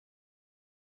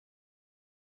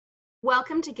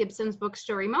Welcome to Gibson's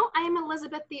Bookstore Remote. I am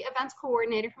Elizabeth, the events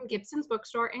coordinator from Gibson's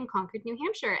Bookstore in Concord, New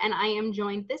Hampshire, and I am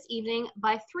joined this evening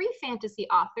by three fantasy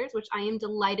authors, which I am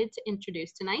delighted to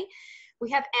introduce tonight. We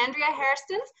have Andrea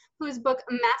Hairston, whose book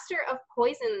Master of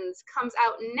Poisons comes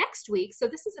out next week, so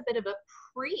this is a bit of a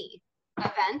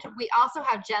pre-event. We also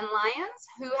have Jenn Lyons,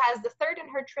 who has the third in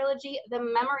her trilogy, The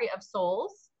Memory of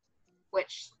Souls,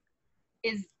 which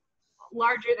is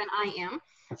larger than I am.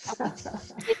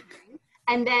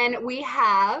 And then we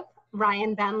have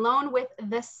Ryan Van Loan with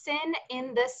The Sin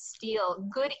in the Steel.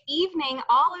 Good evening,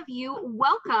 all of you.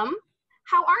 Welcome.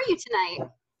 How are you tonight?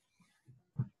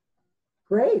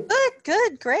 Great.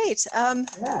 Good, great.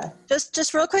 Yeah.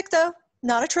 Just real quick though,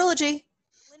 not a trilogy.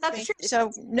 That's true.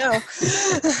 So no.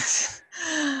 Five,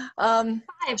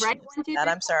 right? 1, 2, 3,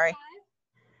 I'm sorry. 5.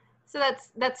 So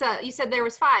that's you said there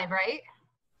was 5, right?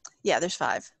 Yeah, there's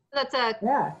 5. So that's a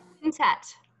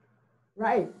quintet.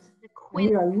 Right.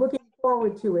 We are looking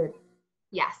forward to it.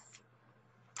 Yes.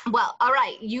 Well, all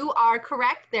right. You are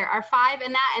correct. There are 5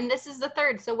 in that, and this is the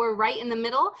third. So we're right in the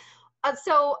middle.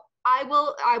 So I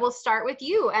will start with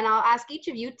you, and I'll ask each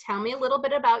of you, tell me a little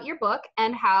bit about your book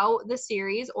and how the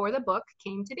series or the book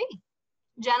came to be.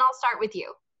 Jenn, I'll start with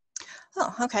you.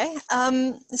 Oh, okay.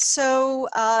 So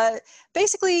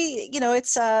basically, you know,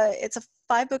 it's a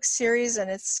 5-book series,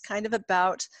 and it's kind of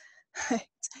about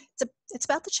it's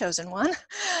about the chosen one,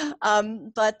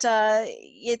 but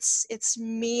it's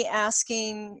me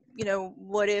asking, you know,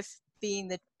 what if being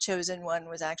the chosen one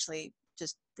was actually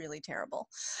just really terrible?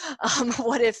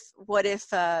 What if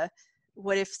the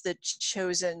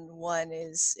chosen one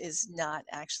is not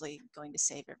actually going to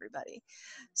save everybody?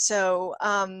 So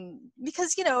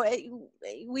because, you know,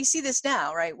 we see this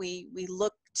now, right? We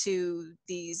look to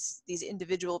these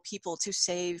individual people to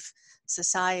save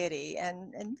society,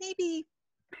 and maybe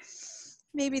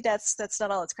that's not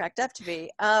all it's cracked up to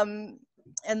be. And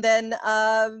then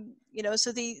you know,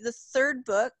 so the third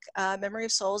book, Memory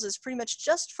of Souls, is pretty much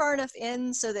just far enough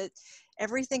in so that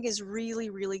everything is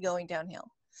really going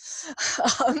downhill.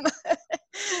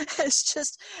 It's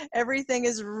just everything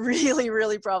is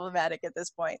really problematic at this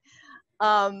point.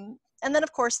 And then,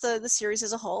 of course, the series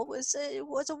as a whole was a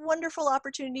wonderful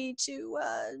opportunity to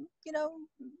you know,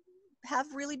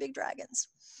 have really big dragons,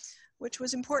 which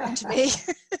was important to me.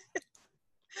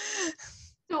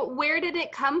 So where did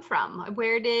it come from? How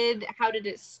did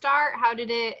it start?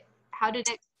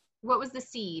 What was the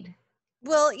seed?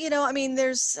 Well, you know, I mean,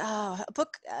 there's a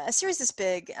series this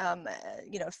big,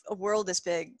 you know, a world this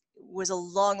big was a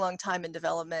long time in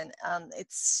development.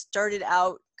 It started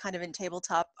out kind of in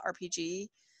tabletop RPG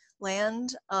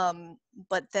land,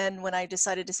 but then when I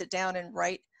decided to sit down and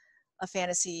write a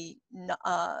fantasy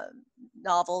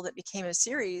novel that became a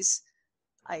series,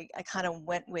 I kind of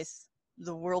went with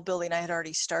the world building I had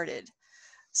already started.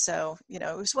 So, you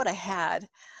know, it was what I had.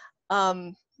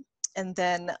 And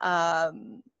then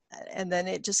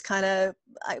it just kind of,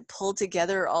 I pulled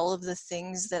together all of the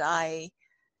things that I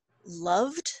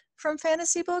loved from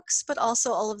fantasy books, but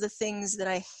also all of the things that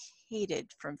I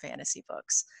hated from fantasy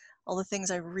books, all the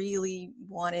things I really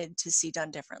wanted to see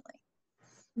done differently.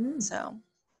 So.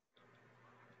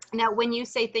 Now, when you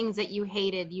say things that you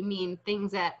hated, you mean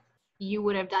things that you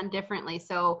would have done differently.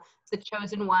 So the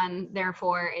chosen one,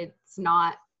 therefore, it's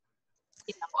not,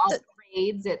 you know, all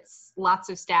raids, it's lots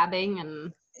of stabbing.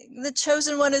 And the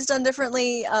chosen one is done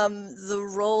differently. The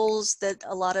roles that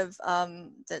a lot of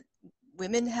that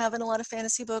women have in a lot of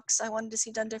fantasy books, I wanted to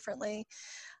see done differently.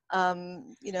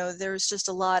 You know, there's just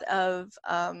a lot of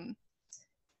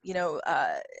you know,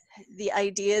 the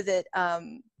idea that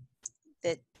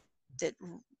that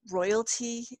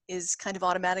royalty is kind of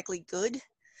automatically good,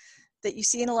 that you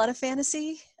see in a lot of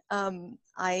fantasy. I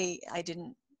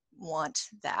didn't want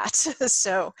that.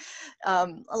 So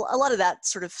a lot of that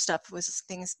sort of stuff was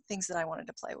things that I wanted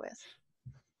to play with.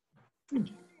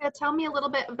 Tell me a little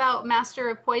bit about Master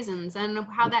of Poisons and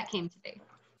how that came to be.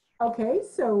 Okay,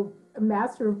 so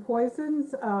Master of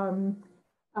Poisons,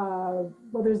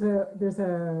 well, there's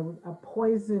a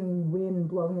poison wind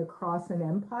blowing across an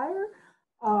empire.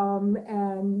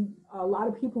 And a lot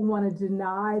of people want to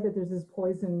deny that there's this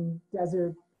poison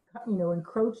desert, you know,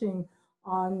 encroaching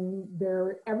on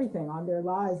their everything, on their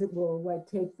lives. It will like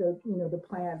take the, you know, the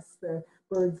plants, the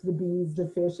birds, the bees, the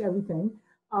fish, everything.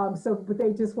 But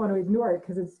they just want to ignore it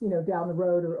because it's, you know, down the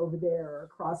road or over there or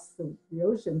across the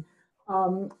ocean.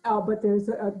 But there's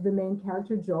the main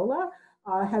character, Jola,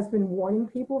 has been warning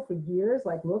people for years,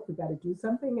 like, look, we got to do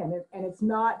something. And it's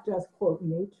not just, quote,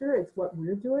 nature, it's what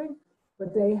we're doing.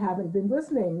 But they haven't been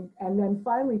listening. And then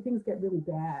finally things get really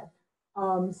bad.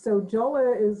 So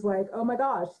Jola is like, oh my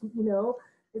gosh, you know,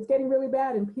 it's getting really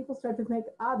bad. And people start to think,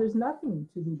 there's nothing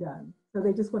to be done. So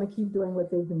they just want to keep doing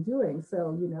what they've been doing.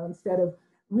 So, you know, instead of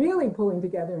really pulling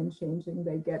together and changing,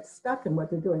 they get stuck in what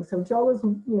they're doing. So Joel is,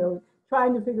 you know,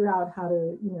 trying to figure out how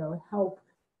to, you know, help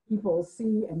people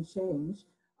see and change.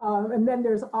 And then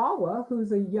there's Awa,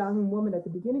 who's a young woman at the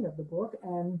beginning of the book,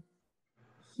 and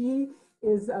she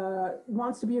is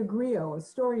wants to be a griot, a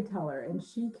storyteller, and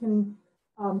she can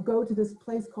go to this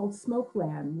place called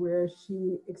Smokeland, where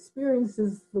she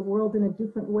experiences the world in a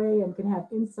different way and can have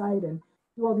insight and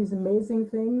do all these amazing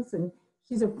things. And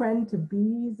she's a friend to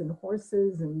bees and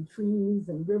horses and trees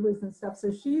and rivers and stuff.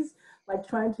 So she's like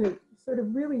trying to sort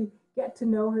of really get to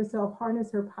know herself,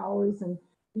 harness her powers, and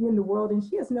be in the world. And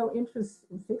she has no interest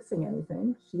in fixing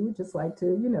anything. She would just like to,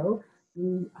 you know,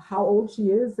 be how old she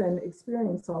is and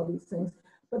experience all these things.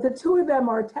 But the two of them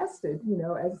are tested, you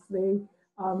know, as they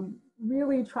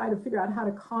really try to figure out how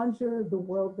to conjure the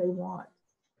world they want.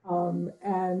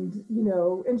 And, you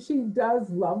know, and she does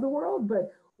love the world,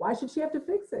 but why should she have to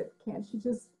fix it? Can't she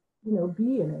just, you know,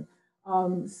 be in it?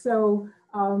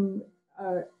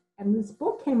 And this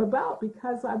book came about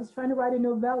because I was trying to write a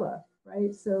novella,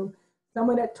 right? So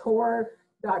someone at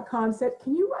Tor.com said,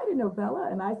 can you write a novella?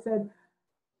 And I said,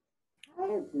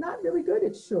 I'm not really good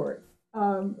at short.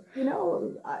 You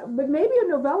know, but maybe a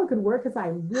novella could work because I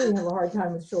really have a hard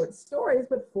time with short stories,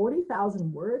 but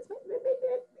 40,000 words,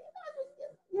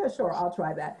 yeah, sure, I'll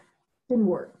try that. Didn't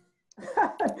work.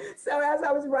 So as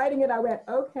I was writing it, I went,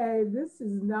 okay, this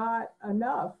is not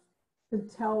enough to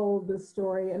tell the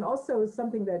story. And also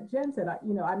something that Jen said,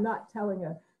 you know, I'm not telling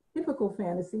a typical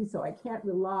fantasy, so I can't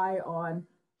rely on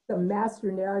the master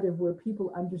narrative where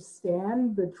people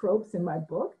understand the tropes in my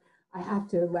book. I have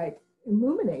to like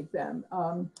illuminate them.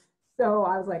 So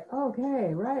I was like,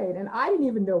 okay, right. And I didn't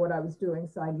even know what I was doing,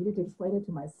 so I needed to explain it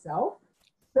to myself.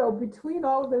 So between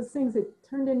all of those things, it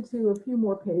turned into a few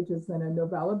more pages than a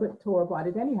novella, but Tor bought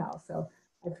it anyhow. So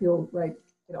I feel like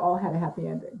it all had a happy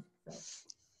ending. So.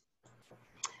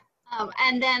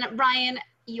 And then Ryan,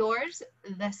 yours,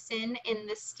 The Sin in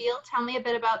the Steel. Tell me a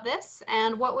bit about this,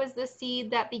 and what was the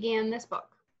seed that began this book?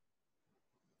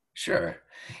 Sure.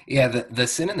 Yeah, the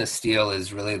Sin in the Steel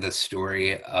is really the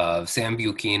story of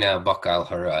Sambukina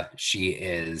Bakalhura. She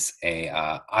is a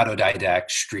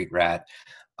autodidact street rat,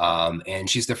 and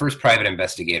she's the first private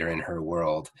investigator in her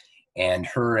world. And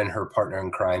her partner in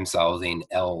crime solving,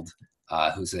 Eld,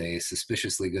 who's a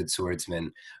suspiciously good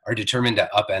swordsman, are determined to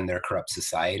upend their corrupt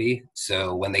society.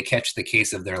 So when they catch the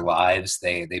case of their lives,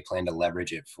 they plan to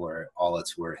leverage it for all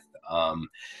it's worth.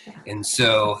 And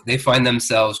so they find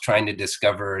themselves trying to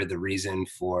discover the reason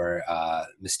for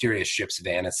mysterious ships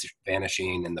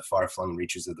vanishing in the far-flung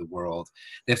reaches of the world.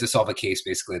 They have to solve a case,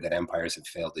 basically, that empires have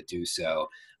failed to do so.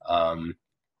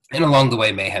 And along the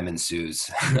way, mayhem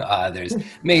ensues. There's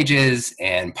mages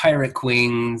and pirate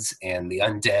queens and the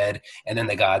undead, and then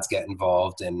the gods get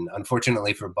involved. And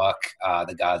unfortunately for Buck,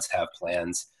 the gods have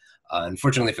plans.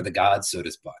 Unfortunately for the gods, so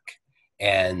does Buck.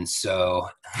 And so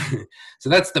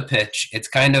that's the pitch. It's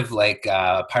kind of like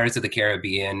Pirates of the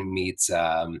Caribbean meets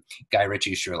Guy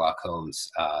Ritchie's Sherlock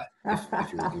Holmes,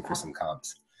 if you're looking for some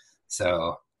comps.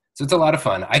 So it's a lot of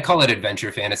fun. I call it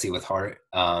adventure fantasy with heart.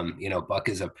 You know, Buck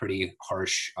is a pretty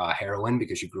harsh heroine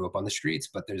because she grew up on the streets,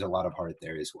 but there's a lot of heart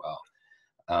there as well.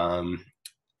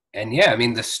 And yeah, I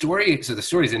mean, the story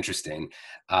is interesting.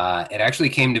 It actually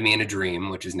came to me in a dream,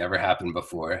 which has never happened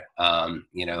before.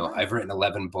 You know, I've written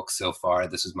 11 books so far.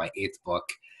 This was my 8th book.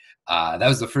 That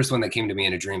was the first one that came to me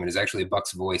in a dream. It was actually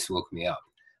Buck's voice woke me up.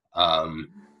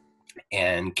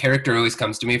 And character always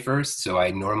comes to me first. So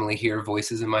I normally hear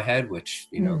voices in my head, which,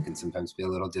 you know, can sometimes be a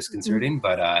little disconcerting.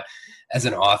 But as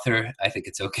an author, I think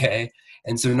it's okay.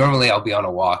 And so normally I'll be on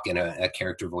a walk and a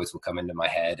character voice will come into my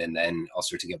head, and then I'll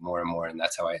start to get more and more. And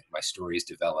that's how my stories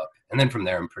develop. And then from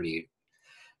there, I'm pretty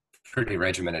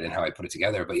regimented in how I put it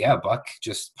together. But yeah, Buck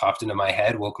just popped into my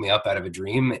head, woke me up out of a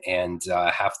dream, and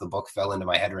half the book fell into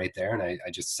my head right there. And I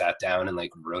just sat down and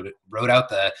like wrote out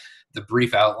the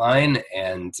brief outline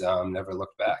and never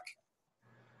looked back.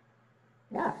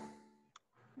 Yeah.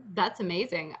 That's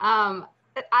amazing.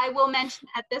 I will mention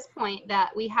at this point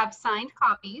that we have signed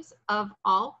copies of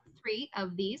all 3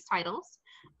 of these titles.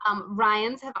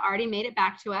 Ryan's have already made it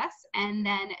back to us, and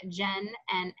then Jen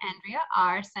and Andrea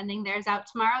are sending theirs out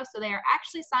tomorrow. So they are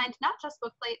actually signed, not just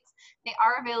book plates. They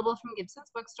are available from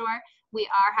Gibson's Bookstore. We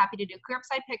are happy to do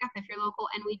curbside pickup if you're local,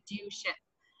 and we do ship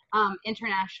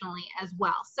internationally as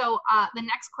well. So the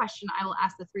next question I will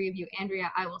ask the 3 of you. Andrea,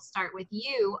 I will start with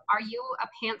you. Are you a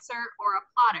pantser or a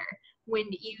plotter when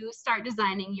you start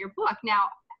designing your book? Now,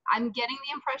 I'm getting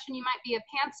the impression you might be a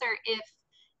pantser if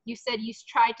you said you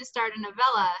tried to start a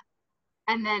novella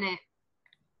and then it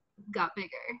got bigger?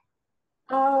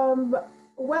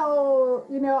 Well,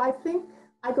 you know, I think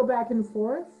I go back and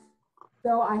forth.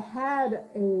 So I had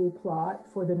a plot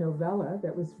for the novella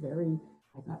that was very,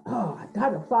 I thought, oh, I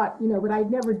got a plot, you know, but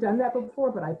I'd never done that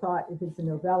before. But I thought if it's a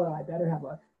novella, I better have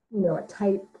a, you know, a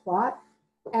tight plot.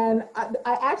 And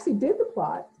I actually did the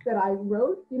plot that I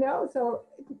wrote, you know, so,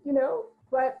 you know,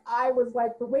 but I was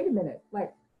like, but wait a minute,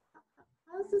 like,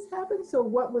 how does this happen? So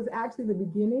what was actually the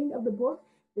beginning of the book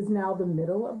is now the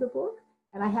middle of the book.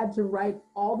 And I had to write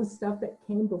all the stuff that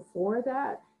came before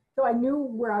that. So I knew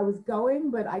where I was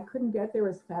going, but I couldn't get there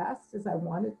as fast as I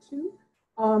wanted to.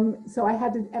 So I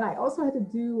had to, and I also had to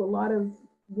do a lot of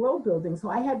world building. So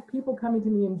I had people coming to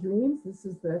me in dreams. This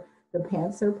is the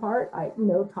pantser part, you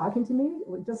know, talking to me,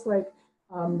 just like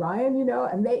Ryan, you know,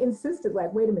 and they insisted,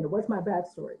 like, wait a minute, what's my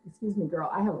backstory? Excuse me, girl,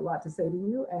 I have a lot to say to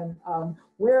you. And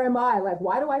where am I? Like,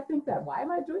 why do I think that? Why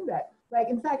am I doing that? Like,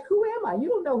 in fact, who am I? You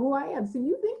don't know who I am. So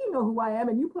you think you know who I am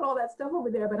and you put all that stuff over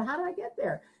there, but how did I get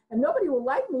there? And nobody will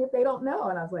like me if they don't know.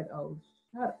 And I was like, oh,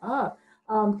 shut up.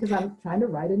 Because I'm trying to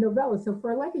write a novella. So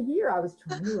for like a year, I was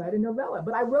trying to write a novella,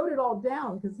 but I wrote it all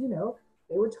down because, you know,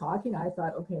 they were talking. I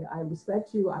thought, okay, I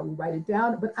respect you. I will write it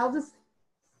down, but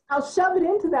I'll shove it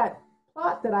into that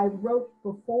plot that I wrote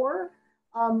before,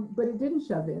 but it didn't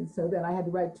shove in. So then I had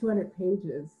to write 200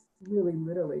 pages, really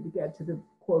literally, to get to the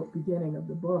quote beginning of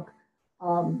the book,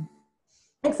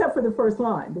 except for the first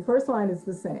line. The first line is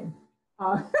the same.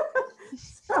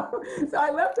 So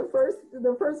I left the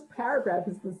first paragraph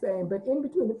is the same, but in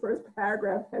between the first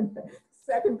paragraph and the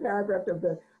second paragraph of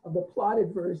the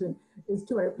plotted version is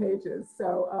 200 pages.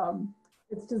 So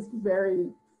it's just very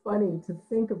funny to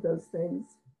think of those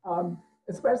things,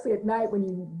 especially at night when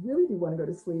you really do want to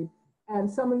go to sleep and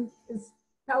someone is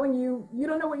telling you, you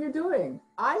don't know what you're doing.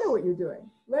 I know what you're doing.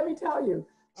 Let me tell you.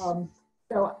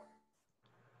 So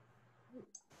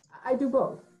I do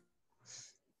both.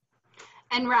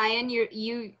 And Ryan,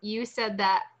 you said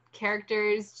that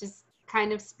characters just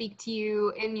kind of speak to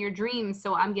you in your dreams.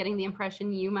 So I'm getting the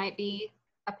impression you might be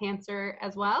a pantser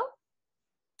as well.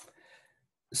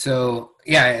 So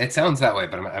yeah, it sounds that way,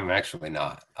 but I'm actually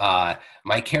not.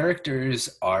 My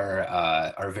characters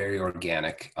are very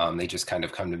organic. They just kind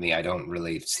of come to me. I don't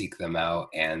really seek them out,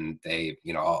 and they,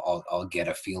 you know, I'll get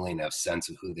a feeling of sense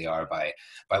of who they are by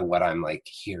what I'm like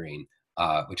hearing.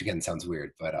 Which again sounds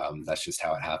weird, but that's just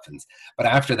how it happens. But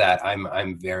after that,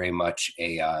 I'm very much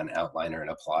an outliner and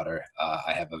a plotter.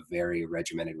 I have a very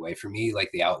regimented way. For me,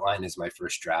 like the outline is my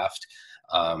first draft.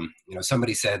 You know,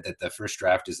 somebody said that the first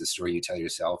draft is the story you tell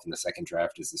yourself, and the second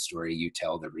draft is the story you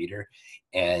tell the reader.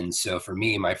 And so for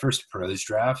me, my first prose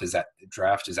draft is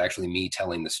actually me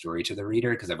telling the story to the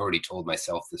reader, because I've already told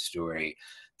myself the story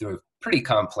through a pretty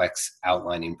complex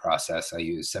outlining process. I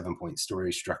use 7-point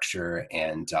story structure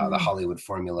and the Hollywood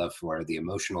formula for the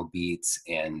emotional beats,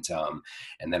 and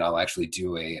then I'll actually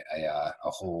do a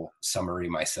whole summary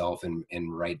myself and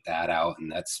write that out,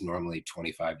 and that's normally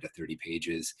 25 to 30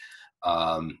 pages.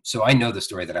 So I know the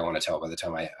story that I want to tell by the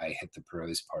time I hit the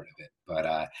prose part of it. But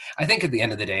I think at the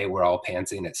end of the day, we're all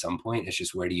pantsing at some point. It's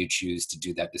just, where do you choose to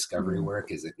do that discovery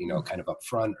work? Is it, you know, kind of up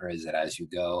front, or is it as you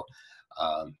go?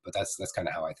 But that's kind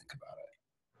of how I think about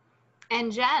it.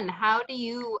 And Jen, how do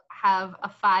you have a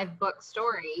 5-book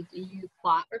story? Do you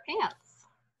plot or pants?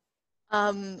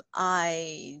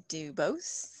 I do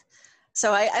both.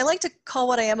 So I like to call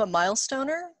what I am a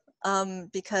milestoner,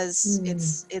 because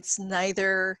it's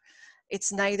neither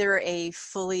a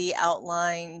fully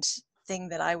outlined thing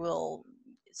that I will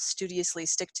studiously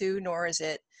stick to, nor is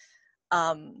it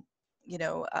you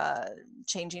know,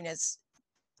 changing as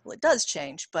well. It does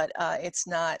change, but it's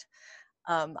not.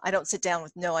 I don't sit down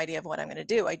with no idea of what I'm going to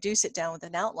do. I do sit down with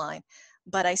an outline,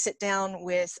 but I sit down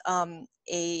with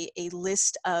a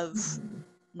list of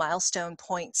milestone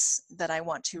points that I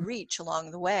want to reach along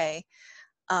the way,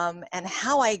 and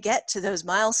how I get to those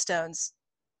milestones,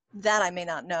 that I may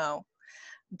not know,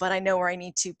 but I know where I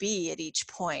need to be at each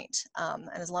point. And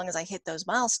as long as I hit those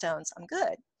milestones, I'm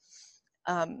good.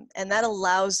 And that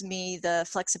allows me the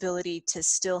flexibility to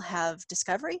still have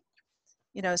discovery,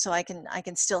 you know, so I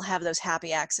can still have those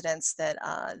happy accidents that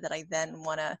I then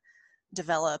want to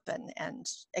develop and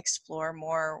explore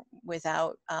more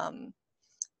without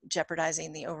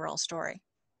jeopardizing the overall story.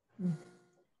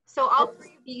 So all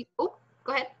three of you, oh,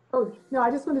 go ahead. Oh, no, I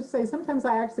just wanted to say, sometimes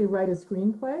I actually write a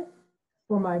screenplay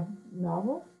for my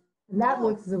novel, and that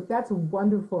that's a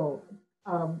wonderful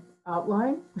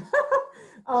outline.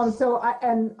 So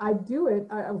I do it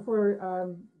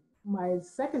for my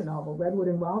second novel, Redwood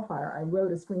and Wildfire. I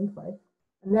wrote a screenplay,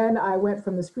 and then I went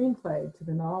from the screenplay to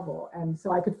the novel, and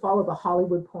so I could follow the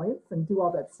Hollywood points and do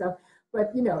all that stuff.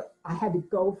 but you know, I had to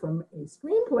go from a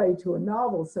screenplay to a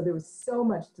novel, so there was so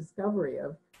much discovery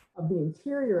of the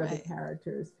interior of the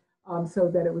characters, so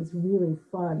that it was really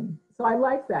fun. So I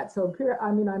like that. So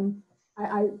I mean,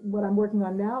 what I'm working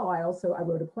on now, I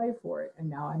wrote a play for it, and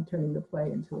now I'm turning the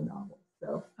play into a novel.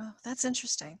 So that's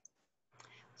interesting.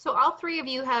 So all three of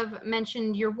you have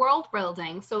mentioned your world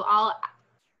building. So I'll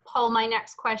pull my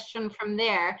next question from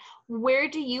there. Where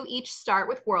do you each start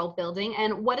with world building,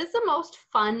 and what is the most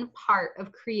fun part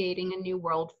of creating a new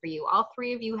world for you? All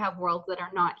three of you have worlds that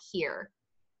are not here.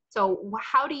 So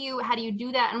how do you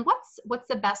do that, and what's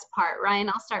the best part? Ryan,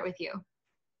 I'll start with you.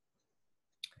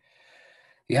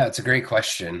 Yeah, it's a great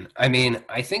question. I mean,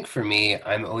 I think for me,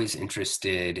 I'm always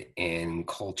interested in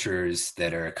cultures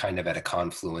that are kind of at a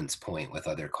confluence point with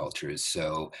other cultures.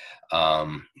 So,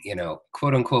 you know,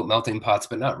 quote unquote melting pots,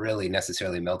 but not really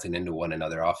necessarily melting into one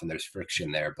another. Often there's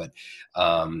friction there, but,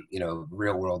 you know,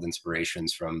 real world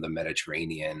inspirations from the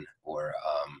Mediterranean or,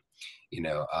 you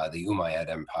know, the Umayyad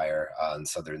Empire in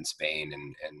southern Spain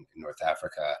and North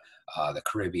Africa, the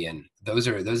Caribbean. Those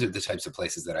are the types of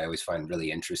places that I always find really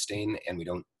interesting, and we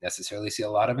don't necessarily see a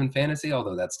lot of in fantasy,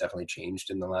 although that's definitely changed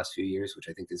in the last few years, which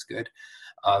I think is good.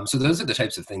 So those are the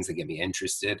types of things that get me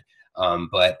interested.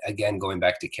 But again, going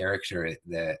back to character,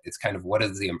 it's kind of what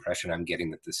is the impression I'm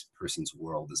getting that this person's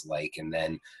world is like, and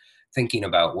then thinking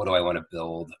about what do I want to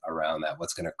build around that?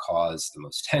 What's going to cause the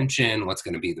most tension? What's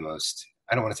going to be the most,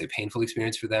 I don't want to say painful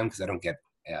experience for them, because I don't get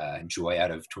joy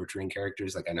out of torturing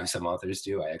characters like I know some authors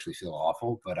do. I actually feel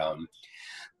awful, but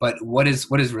what is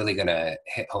really going to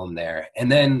hit home there? And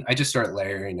then I just start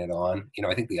layering it on. You know,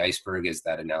 I think the iceberg is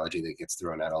that analogy that gets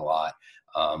thrown out a lot.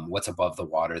 What's above the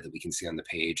water that we can see on the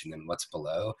page, and then what's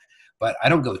below. But I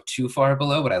don't go too far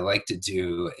below. What I like to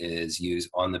do is use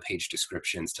on the page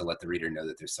descriptions to let the reader know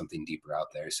that there's something deeper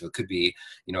out there. So it could be,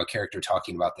 you know, a character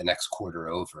talking about the next quarter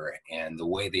over, and the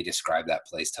way they describe that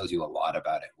place tells you a lot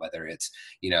about it, whether it's,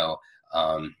 you know,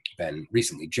 been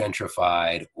recently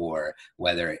gentrified, or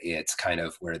whether it's kind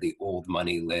of where the old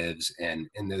money lives, and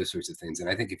those sorts of things. And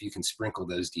I think if you can sprinkle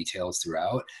those details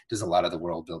throughout, does a lot of the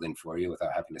world building for you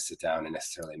without having to sit down and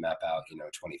necessarily map out, you know,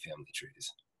 20 family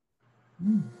trees.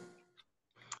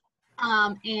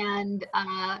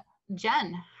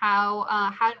 Jenn,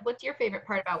 what's your favorite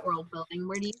part about world building?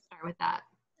 Where do you start with that?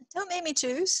 Don't make me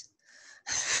choose.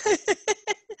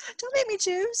 Don't make me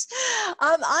choose.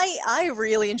 I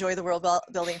really enjoy the world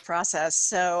building process,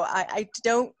 so I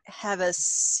don't have a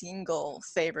single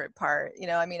favorite part. You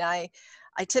know, I mean, I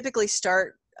typically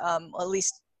start, at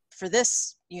least for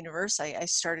this universe, I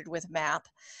started with map,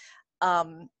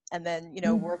 and then, you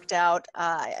know, worked out.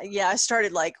 I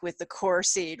started like with the core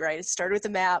seed, right? It started with the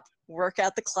map, work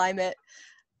out the climate,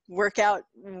 work out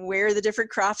where the different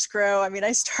crops grow. I mean,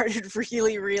 I started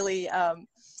really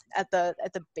at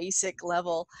the basic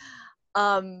level.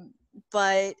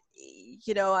 But,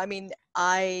 you know, I mean,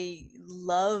 I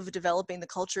love developing the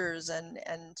cultures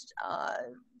and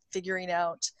figuring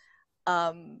out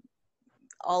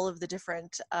all of the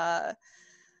different,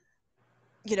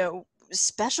 you know,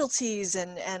 specialties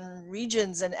and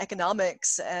regions and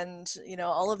economics, and, you know,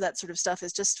 all of that sort of stuff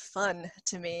is just fun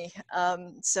to me.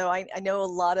 So I know a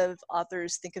lot of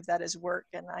authors think of that as work,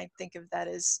 and I think of that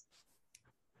as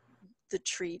the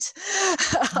treat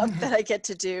that I get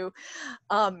to do,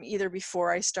 either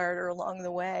before I start or along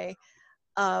the way.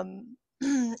 And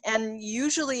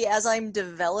usually as I'm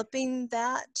developing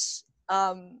that,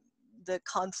 the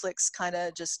conflicts kind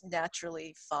of just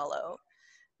naturally follow,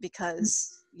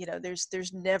 because, you know,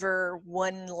 there's never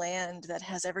one land that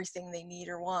has everything they need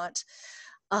or want.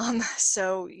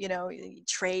 So, you know,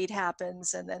 trade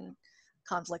happens, and then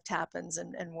conflict happens,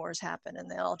 and wars happen, and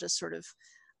they all just sort of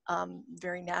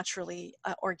very naturally,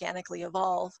 organically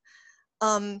evolve.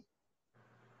 And,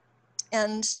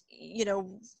 you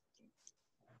know,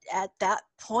 at that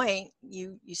point,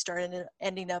 you start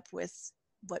ending up with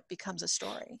what becomes a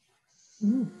story.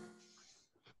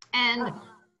 And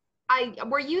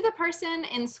were you the person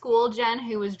in school, Jenn,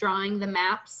 who was drawing the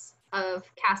maps of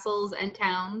castles and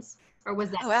towns, or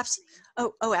was that?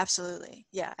 Oh, absolutely.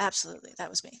 Yeah, absolutely. That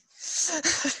was me.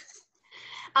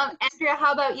 Andrea,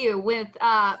 how about you with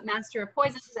Master of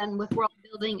Poisons and with world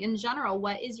building in general?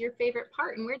 What is your favorite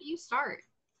part, and where do you start?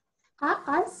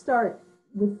 I start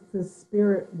with the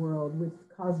spirit world, with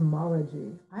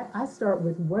cosmology. I start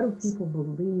with what do people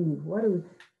believe? What do,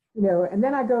 you know, and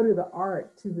then I go to the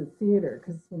art, to the theater,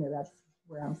 because, you know, that's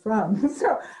where I'm from.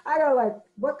 So I go like,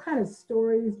 what kind of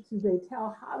stories do they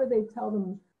tell? How do they tell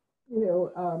them? You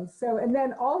know, so, and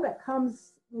then all that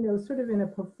comes, you know, sort of in a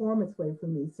performance way for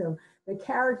me. So the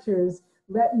characters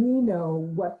let me know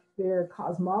what their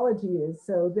cosmology is.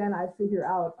 So then I figure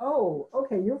out, oh,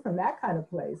 okay, you're from that kind of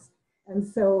place. And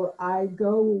so I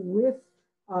go with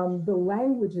the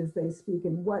languages they speak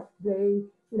and what they,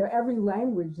 every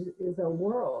language is a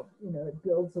world, it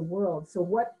builds a world. So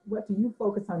what do you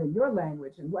focus on in your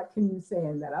language, and what can you say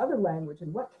in that other language,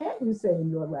 and what can't you say in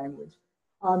your language?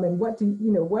 And what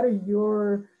are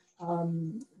your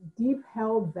deep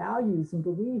held values and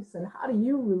beliefs, and how do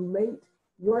you relate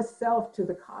yourself to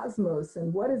the cosmos,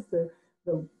 and what is the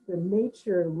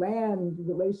nature land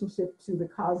relationship to the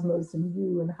cosmos and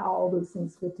you, and how all those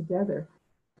things fit together.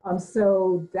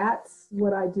 So that's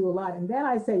what I do a lot. And then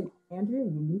I say, Andrea,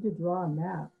 you need to draw a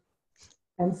map.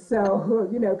 And so,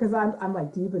 because I'm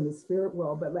like deep in the spirit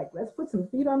world, but like, let's put some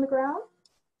feet on the ground.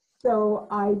 So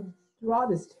I draw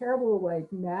this terrible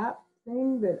like map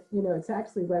thing that, it's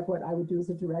actually like what I would do as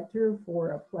a director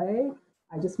for a play.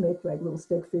 I just make like little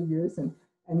stick figures and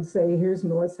say, here's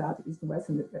north, south, east, and west,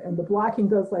 and the blocking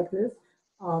goes like this.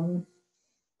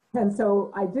 And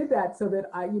so I did that so that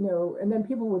and then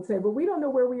people would say, well, we don't know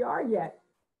where we are yet,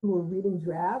 who are reading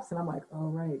drafts. And I'm like, oh,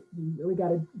 right, you really got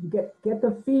to get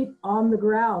the feet on the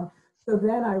ground. So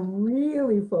then I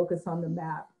really focus on the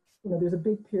map. There's a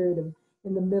big period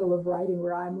in the middle of writing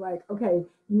where I'm like, okay,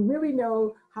 you really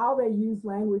know how they use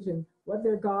language and what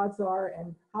their gods are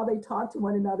and how they talk to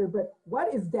one another, but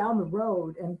what is down the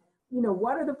road? And,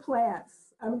 what are the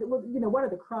plants? I mean, what are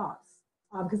the crops?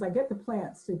 Because I get the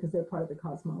plants too, because they're part of the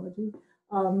cosmology.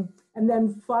 And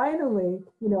then finally,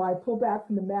 I pull back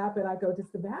from the map and I go, does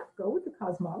the map go with the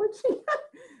cosmology?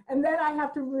 And then I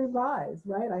have to revise,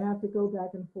 right? I have to go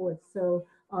back and forth. So,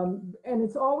 and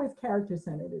it's always character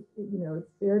centered.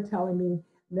 They're telling me,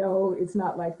 no, it's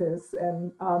not like this.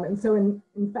 And so in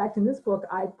fact, in this book,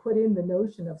 I put in the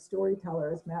notion of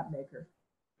storyteller as map maker,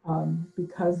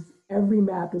 because every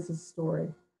map is a story.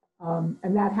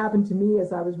 And that happened to me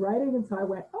as I was writing. And so I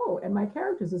went, oh, and my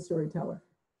character's a storyteller,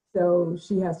 so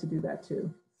she has to do that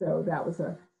too. So that was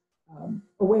a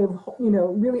way of,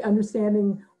 really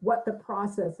understanding what the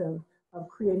process of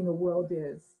creating a world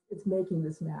is. It's making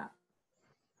this map.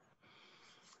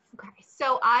 Okay,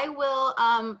 so I will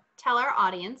tell our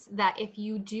audience that if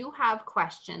you do have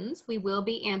questions, we will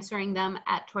be answering them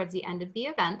towards the end of the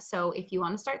event. So if you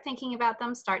want to start thinking about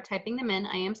them, start typing them in.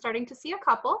 I am starting to see a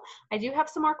couple. I do have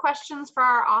some more questions for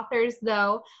our authors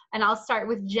though, and I'll start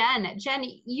with Jenn. Jenn,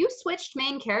 you switched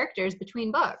main characters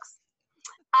between books.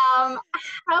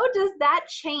 How does that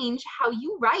change how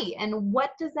you write, and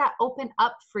what does that open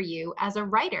up for you as a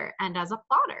writer and as a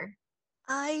plotter?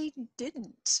 I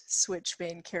didn't switch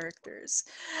main characters.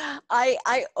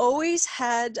 I always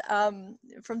had,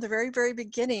 from the very, very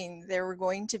beginning, there were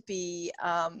going to be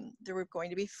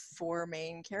 4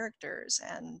 main characters,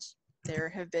 and there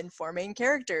have been 4 main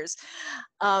characters.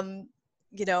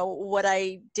 What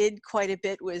I did quite a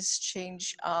bit was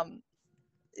change.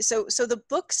 So the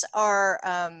books are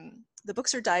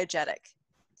diegetic,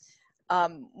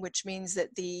 which means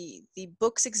that the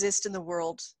books exist in the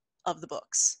world of the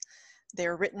books.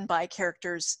 They're written by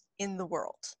characters in the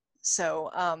world.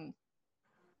 So,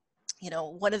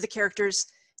 one of the characters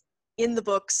in the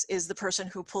books is the person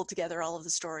who pulled together all of the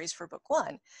stories for book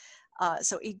 1.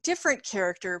 So a different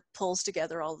character pulls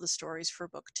together all of the stories for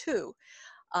book 2.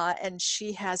 And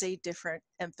she has a different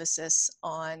emphasis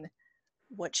on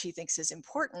what she thinks is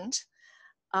important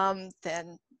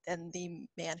than the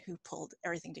man who pulled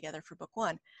everything together for book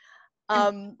 1.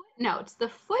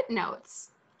 The footnotes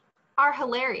are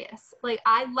hilarious. Like,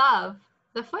 I love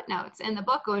the footnotes in the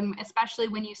book, especially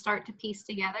when you start to piece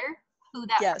together who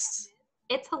that person is.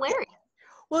 It's hilarious.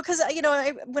 Well, because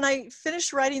when I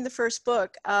finished writing the first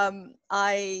book,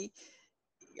 I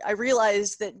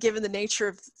realized that given the nature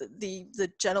of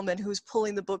the gentleman who's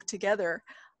pulling the book together,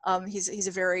 he's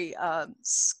a very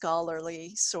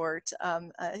scholarly sort.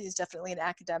 He's definitely an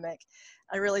academic.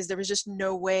 I realized there was just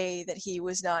no way that he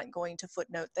was not going to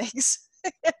footnote things.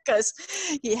 Because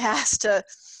he had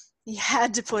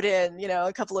to put in,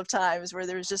 a couple of times where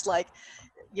there's just like,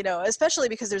 especially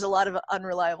because there's a lot of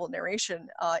unreliable narration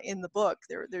in the book.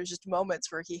 There's just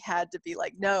moments where he had to be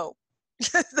like, no,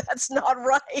 that's not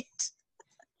right.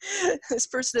 This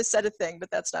person has said a thing,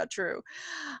 but that's not true.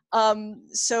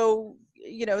 So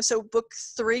book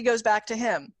 3 goes back to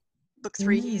him. Book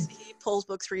 3, he pulls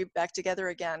book 3 back together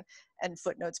again and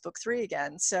footnotes book 3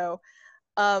 again. So,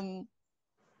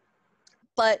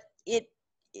 but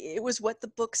it was what the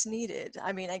books needed.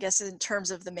 I mean, I guess in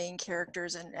terms of the main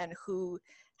characters and who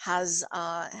has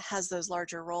those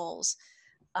larger roles.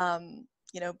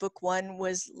 Book 1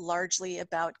 was largely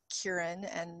about Kieran,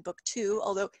 and book 2,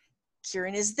 although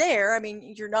Kieran is there. I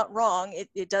mean, you're not wrong.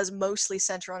 It does mostly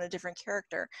center on a different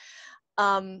character.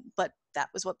 But that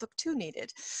was what book 2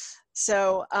 needed.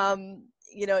 So,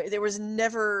 you know, there was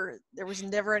never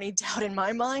any doubt in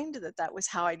my mind that that was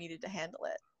how I needed to handle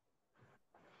it.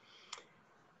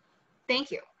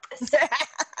 Thank you.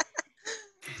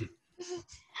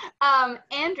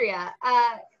 Andrea,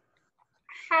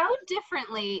 how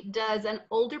differently does an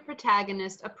older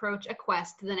protagonist approach a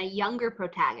quest than a younger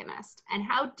protagonist? And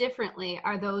how differently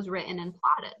are those written and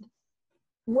plotted?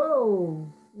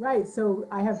 Whoa, right. So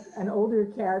I have an older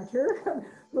character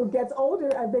who gets older.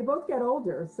 They both get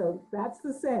older, so that's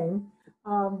the same.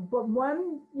 But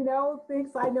one, you know,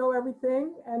 thinks I know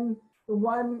everything, and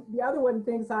the other one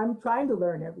thinks I'm trying to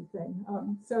learn everything.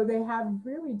 So they have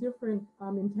really different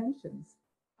intentions,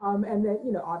 and then,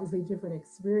 you know, obviously different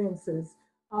experiences.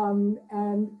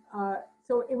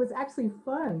 So it was actually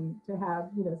fun to have,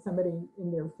 you know, somebody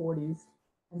in their 40s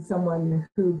and someone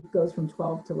who goes from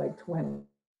 12 to like 20.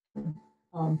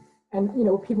 And, you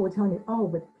know, people were telling me, oh,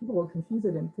 but people will confuse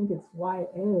it and think it's YA,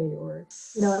 or,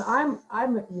 you know, and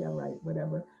yeah, right,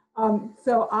 whatever.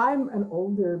 So I'm an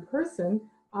older person,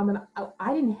 and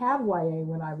I didn't have YA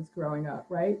when I was growing up,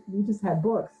 right? We just had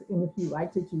books, and if you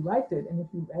liked it, you liked it, and if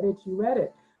you read it, you read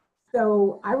it.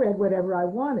 So I read whatever I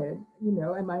wanted, you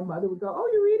know, and my mother would go, oh,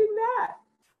 you're reading that.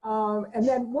 And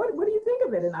then what do you think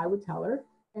of it? And I would tell her,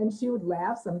 and she would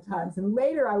laugh sometimes. And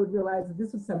later I would realize that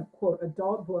this was some, quote,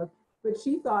 adult book, but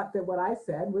she thought that what I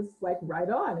said was like right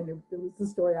on, and it was the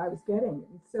story I was getting.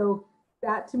 And so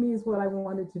that to me is what I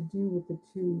wanted to do with the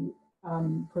two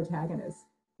protagonists,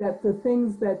 that the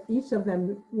things that each of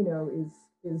them, you know,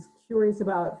 is curious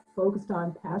about, focused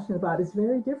on, passionate about, is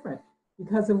very different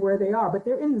because of where they are, but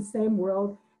they're in the same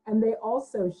world, and they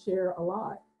also share a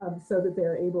lot, so that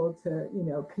they're able to, you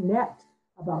know, connect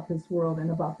about this world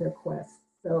and about their quests.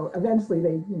 So eventually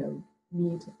they, you know,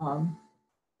 meet,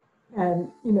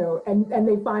 and, you know, and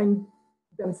they find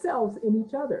themselves in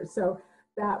each other. So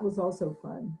that was also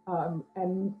fun.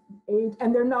 And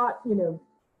they're not, you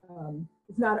know,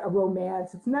 it's not a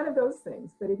romance, it's none of those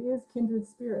things, but it is kindred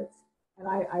spirits. And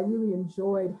I really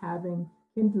enjoyed having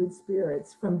kindred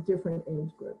spirits from different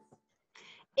age groups.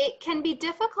 It can be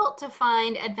difficult to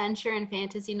find adventure and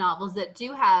fantasy novels that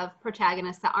do have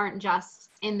protagonists that aren't just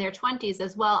in their 20s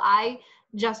as well. I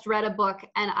just read a book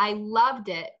and I loved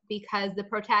it because the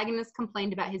protagonist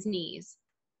complained about his knees.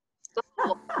 The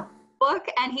whole book,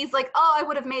 and he's like, oh, I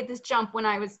would have made this jump when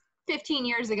I was 15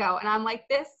 years ago. And I'm like,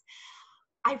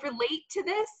 I relate to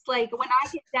this. Like when I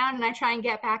get down and I try and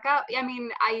get back up, I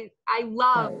mean, I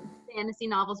love fantasy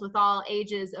novels with all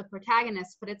ages of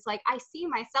protagonists, but it's like, I see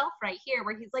myself right here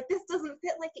where he's like, this doesn't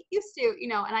fit like it used to, you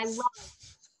know, and I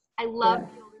love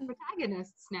the older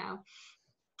protagonists now.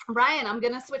 Ryan, I'm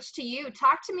going to switch to you.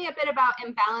 Talk to me a bit about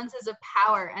imbalances of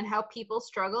power and how people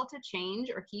struggle to change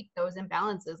or keep those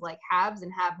imbalances, like haves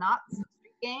and have-nots,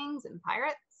 street gangs and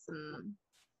pirates.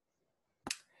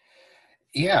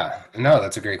 Yeah, no,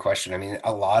 that's a great question. I mean,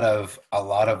 a lot of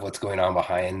what's going on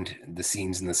behind the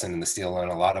scenes in The Sin and the Steel,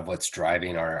 and a lot of what's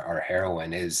driving our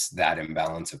heroine is that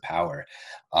imbalance of power.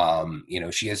 You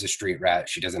know, she is a street rat.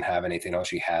 She doesn't have anything. All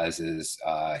she has is,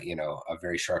 you know, a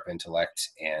very sharp intellect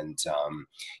and,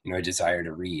 you know, a desire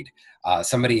to read.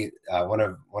 One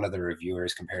of the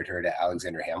reviewers compared her to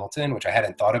Alexander Hamilton, which I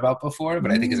hadn't thought about before,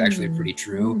 but I think is actually pretty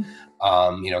true.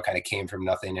 You know, kind of came from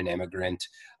nothing, an immigrant.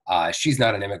 She's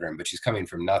not an immigrant, but she's coming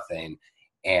from nothing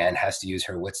and has to use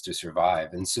her wits to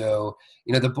survive. And so,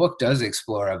 you know, the book does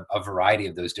explore a variety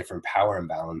of those different power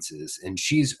imbalances. And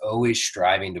she's always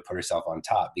striving to put herself on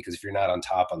top, because if you're not on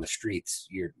top on the streets,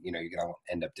 you're going to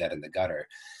end up dead in the gutter.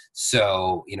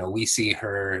 So, you know, we see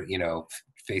her, you know,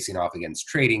 facing off against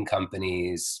trading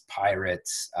companies,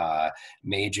 pirates,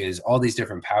 mages, all these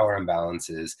different power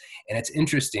imbalances. And it's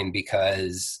interesting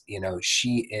because, you know,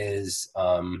 she is,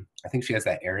 I think she has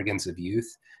that arrogance of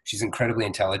youth. She's incredibly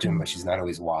intelligent, but she's not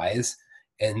always wise.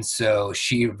 And so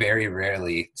she very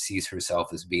rarely sees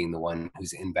herself as being the one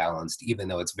who's imbalanced, even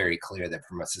though it's very clear that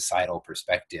from a societal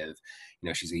perspective, you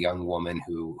know, she's a young woman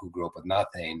who grew up with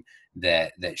nothing,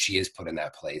 that she is put in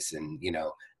that place. And, you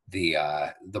know,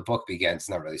 the book begins,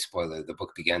 not really spoiler, the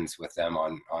book begins with them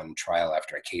on trial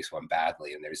after a case went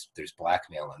badly, and there's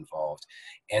blackmail involved.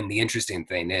 And the interesting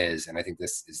thing is, and I think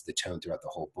this is the tone throughout the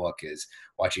whole book, is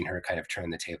watching her kind of turn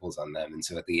the tables on them. And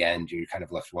so at the end, you're kind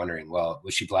of left wondering, well,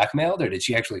 was she blackmailed, or did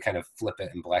she actually kind of flip it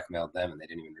and blackmailed them and they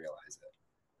didn't even realize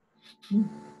it?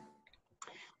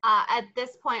 At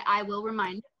this point, I will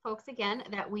remind folks again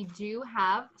that we do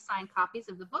have signed copies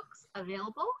of the books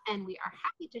available, and we are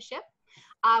happy to ship.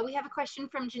 We have a question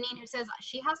from Janine who says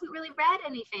she hasn't really read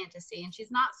any fantasy and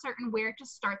she's not certain where to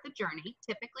start the journey.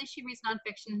 Typically, she reads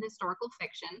nonfiction and historical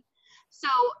fiction. So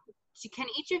can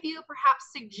each of you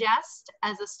perhaps suggest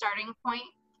as a starting point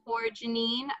for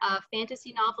Janine a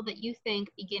fantasy novel that you think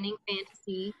beginning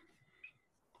fantasy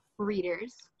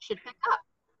readers should pick up?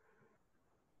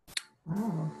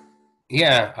 Wow.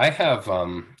 Yeah, I have.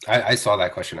 I saw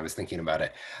that question. I was thinking about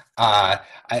it. I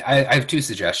have two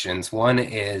suggestions. One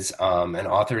is an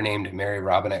author named Mary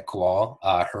Robinette Kowal.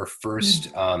 Her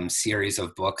first series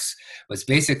of books was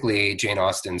basically Jane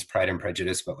Austen's Pride and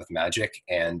Prejudice, but with magic.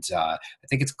 And I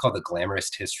think it's called The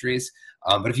Glamorous Histories.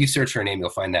 But if you search her name, you'll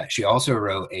find that. She also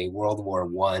wrote a World War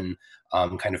I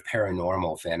kind of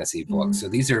paranormal fantasy book. So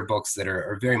these are books that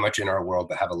are very much in our world,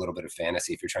 but have a little bit of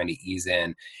fantasy if you're trying to ease in.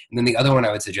 And then the other one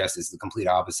I would suggest is the complete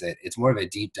opposite. It's more of a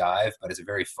deep dive, but it's a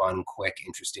very fun, quick,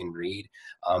 interesting read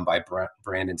by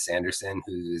Brandon Sanderson,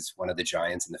 who's one of the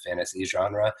giants in the fantasy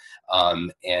genre.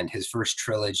 And his first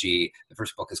trilogy, the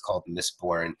first book is called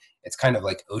Mistborn. It's kind of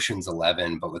like Ocean's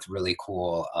 11, but with really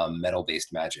cool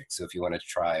metal-based magic. So if you wanted to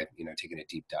try, taking a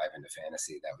deep dive into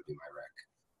fantasy, that would be my rec.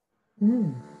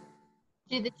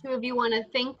 Do the two of you want to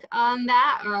think on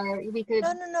that, or we could?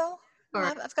 No.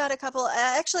 I've got a couple.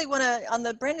 I actually want to, on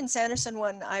the Brandon Sanderson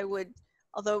one, I would,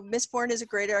 although Mistborn is a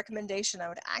great recommendation, I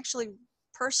would actually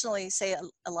personally say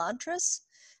Elantris,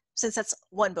 since that's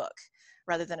one book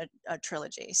rather than a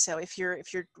trilogy. So if you're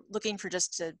looking for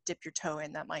just to dip your toe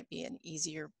in, that might be an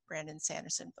easier Brandon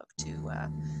Sanderson book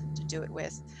to do it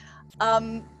with.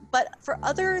 But for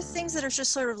other things that are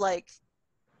just sort of like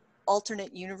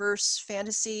alternate universe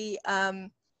fantasy,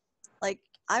 like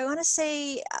I want to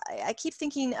say, I keep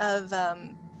thinking of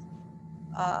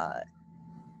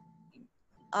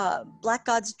Black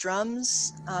God's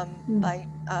Drums by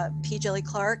P. Djeli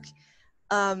Clark.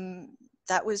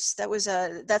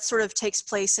 That sort of takes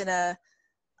place in a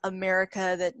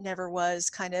America that never was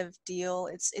kind of deal.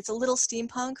 It's a little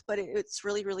steampunk, but it's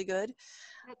really, really good.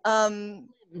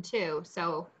 Too,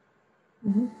 so.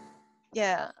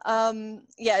 Yeah,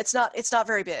 it's not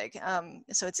very big,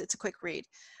 so it's a quick read.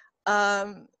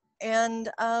 I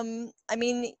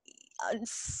mean,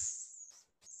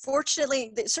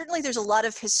 fortunately, certainly there's a lot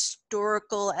of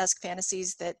historical-esque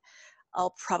fantasies that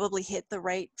I'll probably hit the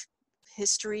right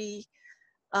history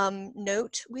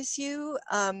note with you,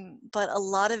 but a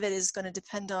lot of it is going to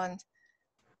depend on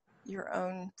your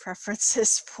own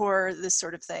preferences for this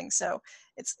sort of thing. So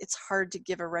it's hard to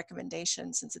give a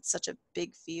recommendation since it's such a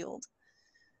big field.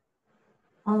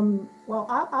 Well,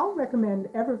 I'll recommend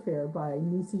Everfair by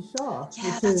Nisi Shaw.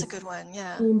 Yeah, that's a good one.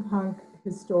 Yeah. Steampunk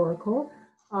historical.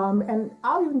 And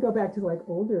I'll even go back to like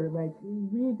older, like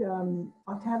read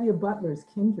Octavia Butler's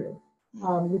Kindred,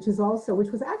 which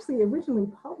was actually originally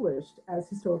published as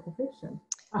historical fiction.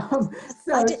 All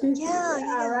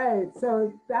right.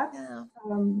 So that's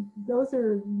those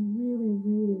are really,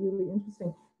 really, really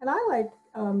interesting. And I like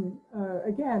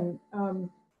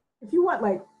if you want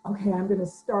like, okay, I'm going to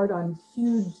start on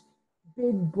huge,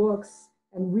 big books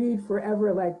and read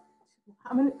forever. Like,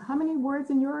 how many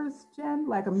words in yours, Jen?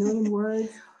 Like 1 million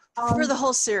words? For the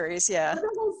whole series, yeah. For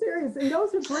the whole series, and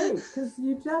those are great because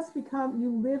you just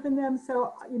you live in them.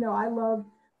 So I love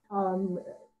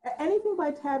anything by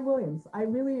Tad Williams. I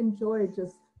really enjoy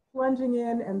just plunging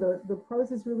in, and the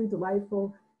prose is really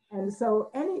delightful. And so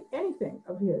anything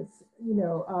of his,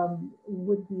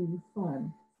 would be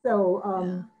fun. So.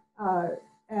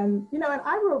 And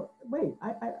I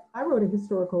wrote a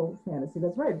historical fantasy.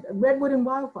 That's right, Redwood and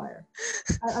Wildfire.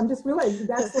 I'm just realizing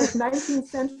that's like 19th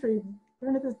century,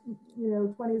 turn of the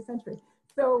 20th century.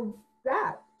 So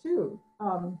that too.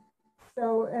 And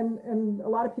a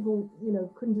lot of people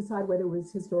couldn't decide whether it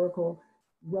was historical,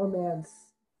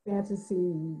 romance,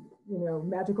 fantasy,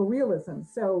 magical realism.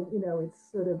 So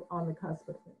it's sort of on the cusp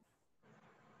of things.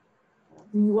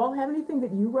 Do you all have anything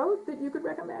that you wrote that you could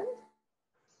recommend?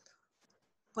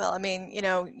 Well, I mean,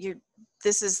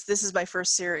 this is my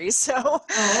first series, so.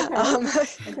 Oh,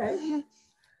 okay. Okay.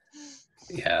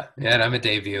 Yeah, and I'm a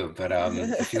debut, but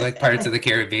if you like Pirates of the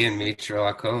Caribbean, meet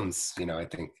Sherlock Holmes, I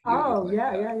think.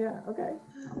 Yeah. Okay.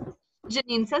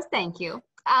 Janine says thank you.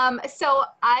 So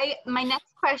my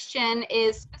next question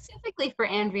is specifically for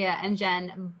Andrea and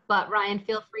Jen, but Ryan,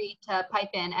 feel free to pipe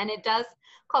in, and it does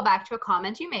call back to a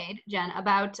comment you made, Jen,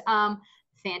 about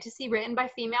fantasy written by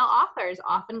female authors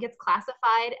often gets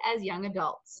classified as young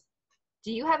adults.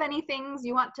 Do you have any things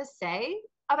you want to say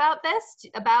about this?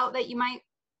 About that you might?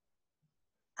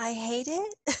 I hate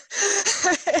it.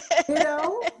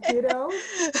 Ditto.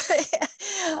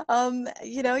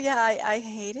 I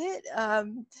hate it.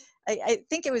 I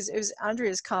think it was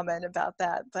Andrea's comment about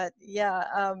that, but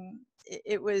yeah,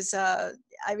 it was, I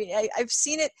mean, I've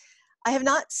seen it. I have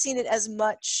not seen it as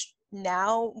much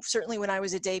now. Certainly when I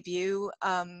was a debut,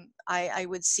 I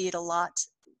would see it a lot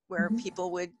where Mhm.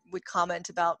 people would comment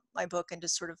about my book and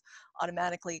just sort of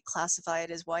automatically classify it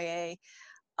as YA.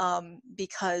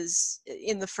 Because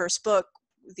in the first book,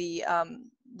 the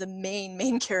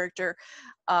main character,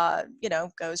 you know,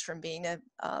 goes from being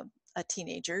a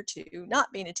teenager to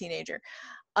not being a teenager,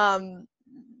 and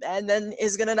then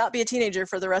is going to not be a teenager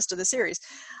for the rest of the series.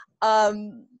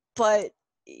 But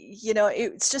you know,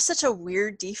 it's just such a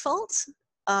weird default.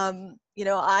 You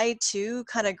know, I too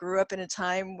kind of grew up in a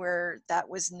time where that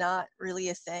was not really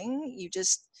a thing.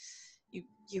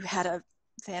 You had a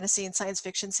fantasy and science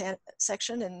fiction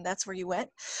section, and that's where you went.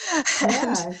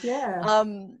 And Yeah,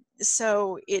 yeah.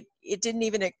 so it didn't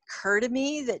even occur to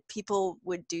me that people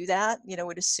would do that, you know,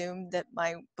 would assume that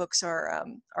my books are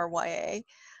YA.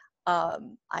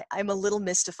 I'm a little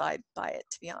mystified by it,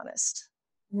 to be honest.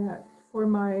 Yeah, for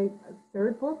my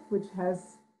third book, which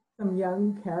has some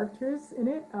young characters in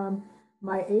it,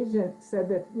 my agent said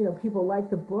that people liked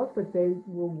the book, but they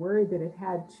were worried that it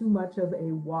had too much of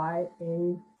a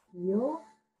YA feel,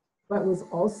 but was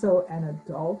also an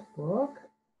adult book.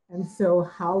 And so,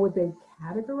 how would they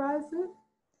categorize it?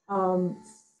 Um,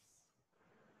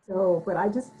 but I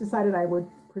just decided I would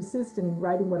persist in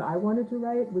writing what I wanted to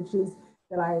write, which is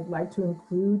that I'd like to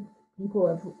include people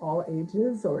of all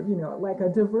ages, or like a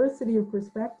diversity of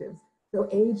perspectives. So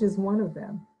age is one of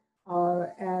them.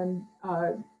 And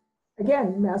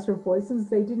again, Master of Poisons,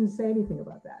 they didn't say anything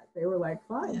about that. They were like,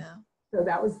 fine. Yeah. So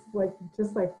that was like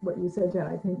just like what you said, Jen.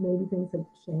 I think maybe things have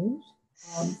changed.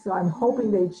 So I'm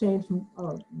hoping they change.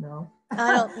 Oh no.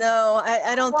 I don't know.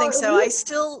 I don't think Well, so. we,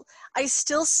 I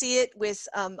still see it with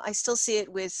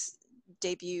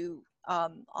debut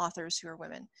authors who are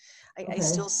women. I okay.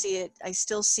 still see it. I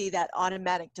still see that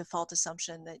automatic default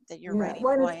assumption that you're Yeah, writing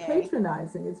well, and it's YA.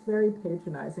 patronizing. It's very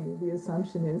patronizing. The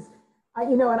assumption is, I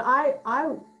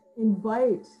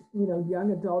invite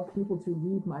young adult people to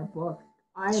read my book.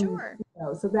 Sure.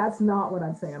 So that's not what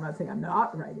I'm saying. I'm not saying I'm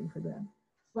not writing for them,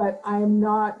 but I'm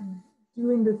not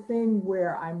doing the thing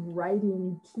where I'm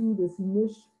writing to this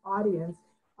niche audience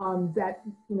that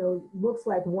looks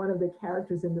like one of the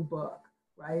characters in the book,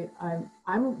 right?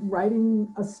 I'm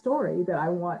writing a story that I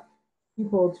want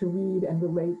people to read and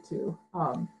relate to,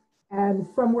 and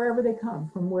from wherever they come,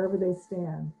 from wherever they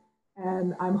stand.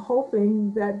 And I'm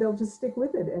hoping that they'll just stick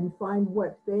with it and find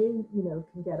what they can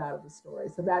get out of the story.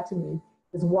 So that to me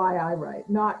is why I write,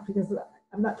 not because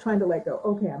I'm not trying to like go,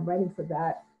 okay, I'm writing for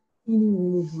that teeny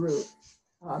weeny group.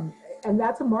 And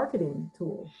that's a marketing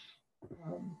tool.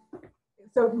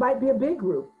 So it might be a big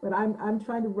group, but I'm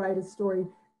trying to write a story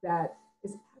that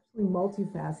is actually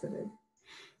multifaceted.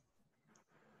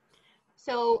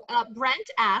 So Brent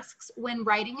asks, when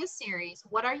writing a series,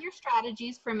 what are your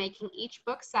strategies for making each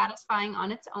book satisfying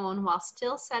on its own while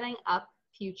still setting up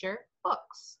future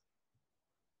books?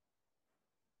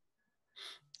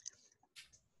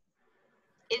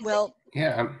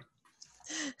 Yeah.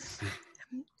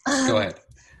 Go ahead.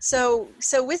 So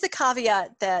with the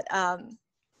caveat that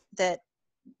that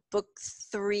book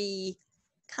 3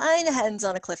 kind of ends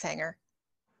on a cliffhanger.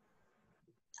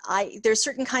 There's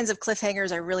certain kinds of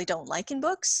cliffhangers I really don't like in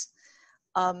books.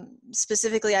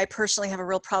 Specifically, I personally have a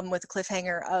real problem with the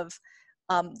cliffhanger of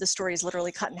the story is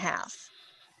literally cut in half.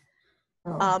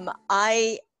 Oh.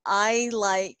 I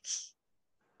like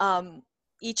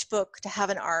each book to have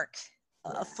an arc,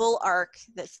 a full arc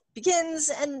that begins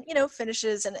and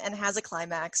finishes and has a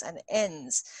climax and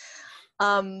ends.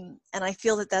 And I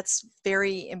feel that that's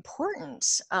very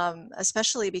important,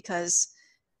 especially because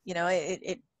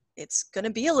it's going to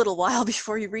be a little while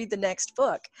before you read the next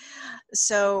book.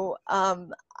 So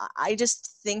I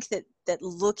just think that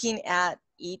looking at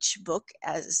each book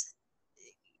as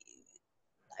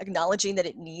acknowledging that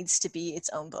it needs to be its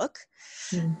own book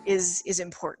is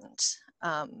important.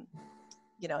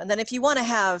 And then if you want to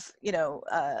have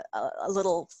a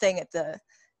little thing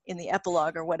in the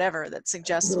epilogue or whatever that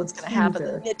suggests what's going to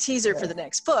happen, a teaser for the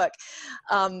next book,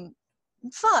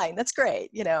 fine, that's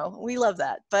great. We love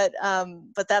that, but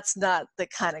that's not the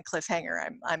kind of cliffhanger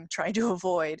I'm trying to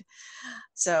avoid.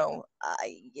 So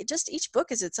each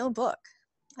book is its own book,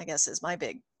 I guess, is my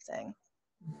big thing.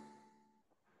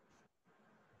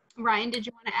 Ryan, did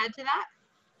you want to add to that?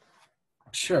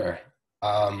 Sure.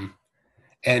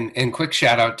 And quick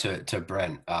shout out to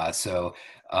Brent.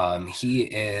 He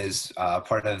is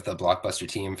part of the Blockbuster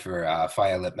team for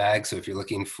Fire Lit Mag. So if you're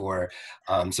looking for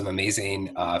some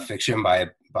amazing fiction by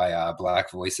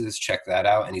Black voices, check that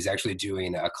out. And he's actually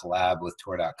doing a collab with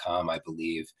Tor.com, I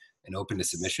believe, and open to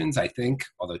submissions, I think,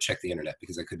 although check the internet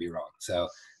because I could be wrong. So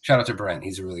shout out to Brent.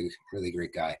 He's a really, really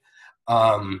great guy.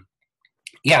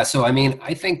 Yeah, so I mean,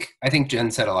 I think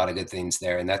Jenn said a lot of good things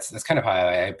there, and that's kind of how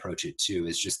I approach it too,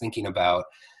 is just thinking about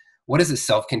what is a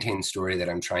self-contained story that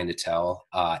I'm trying to tell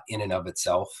in and of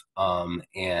itself,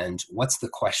 and what's the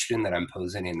question that I'm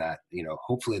posing in that,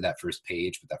 hopefully that first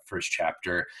page, but that first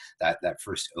chapter, that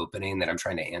first opening that I'm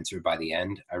trying to answer by the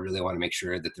end. I really want to make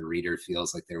sure that the reader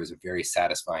feels like there was a very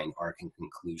satisfying arc and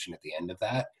conclusion at the end of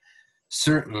that.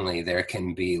 Certainly there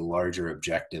can be larger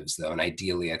objectives though, and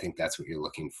ideally I think that's what you're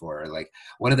looking for. Like,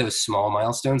 what are those small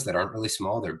milestones that aren't really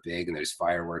small, they're big and there's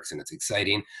fireworks and it's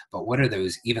exciting, but what are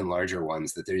those even larger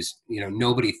ones that there's,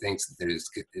 nobody thinks that is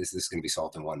this going to be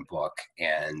solved in one book?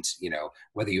 And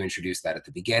whether you introduce that at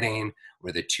the beginning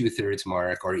or the 2/3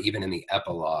 mark or even in the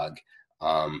epilogue,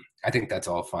 I think that's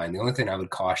all fine. The only thing I would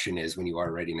caution is when you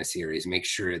are writing a series, make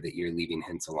sure that you're leaving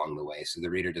hints along the way so the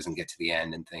reader doesn't get to the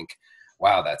end and think,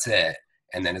 wow, that's it.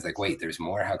 And then it's like, wait, there's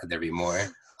more. How could there be more?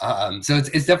 So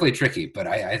it's definitely tricky, but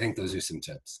I think those are some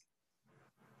tips.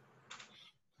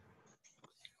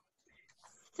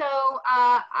 So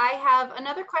I have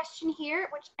another question here,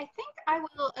 which I think I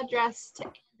will address to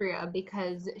Andrea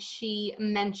because she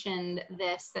mentioned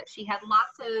this, that she had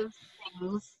lots of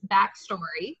things,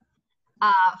 backstory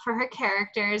for her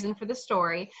characters and for the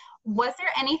story. Was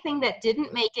there anything that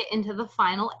didn't make it into the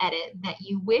final edit that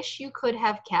you wish you could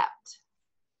have kept?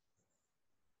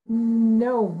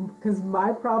 No, because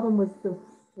my problem was the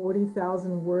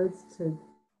 40,000 words to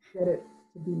get it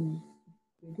to be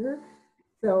bigger.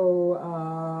 So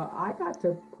I got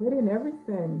to put in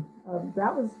everything.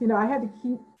 That was, I had to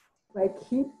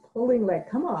keep pulling,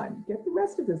 come on, get the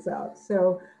rest of this out.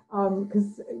 So,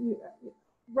 because,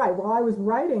 right, while I was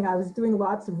writing, I was doing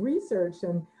lots of research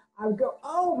and I would go,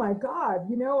 oh my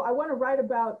God, I want to write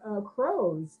about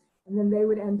crows. And then they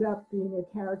would end up being a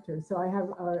character. So I have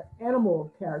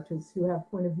animal characters who have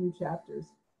point of view chapters.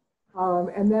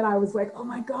 And then I was like, oh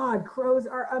my God, crows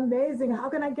are amazing. How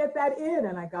can I get that in?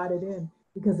 And I got it in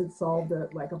because it solved a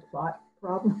plot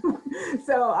problem.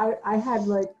 So I had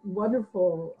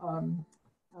wonderful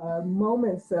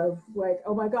moments of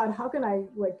oh my God, how can I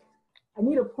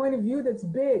need a point of view that's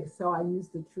big. So I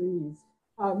used the trees.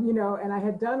 And I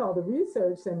had done all the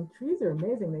research, and trees are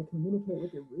amazing. They communicate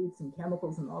with your roots and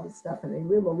chemicals and all this stuff, and they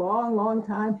live a long, long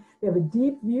time. They have a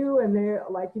deep view, and they're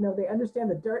they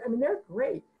understand the dirt. I mean, they're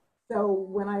great. So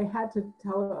when I had to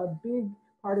tell a big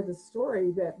part of the story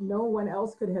that no one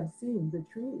else could have seen, the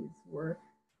trees were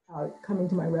coming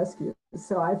to my rescue.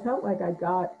 So I felt like I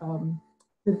got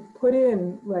to put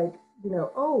in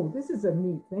oh, this is a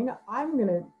neat thing. I'm going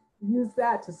to use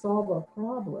that to solve a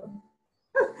problem.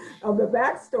 Of the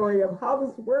backstory of how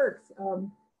this works.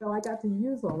 So I got to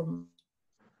use all of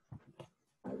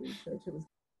my research. It was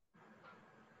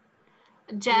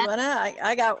Jenn?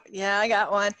 I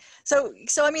got one. So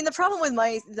I mean, the problem with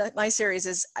my series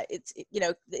is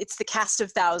it's the cast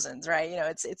of thousands, right?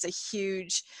 It's a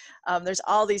huge. There's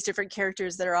all these different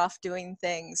characters that are off doing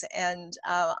things, and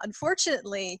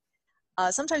unfortunately,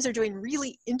 sometimes they're doing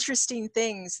really interesting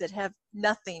things that have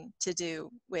nothing to do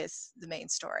with the main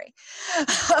story.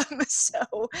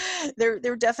 So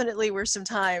there definitely were some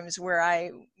times where I,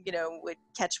 would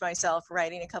catch myself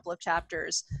writing a couple of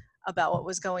chapters about what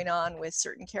was going on with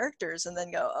certain characters and then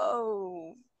go,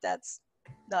 oh, that's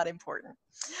not important.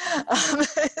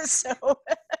 So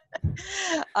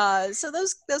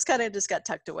those kind of just got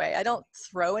tucked away. I don't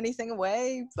throw anything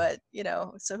away, but,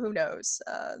 so who knows?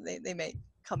 They may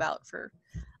come out for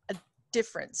a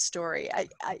different story.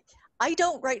 I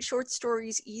don't write short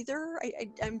stories either.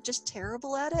 I'm just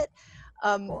terrible at it.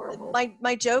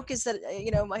 My joke is that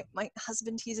my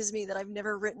husband teases me that I've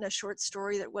never written a short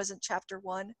story that wasn't chapter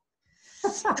 1.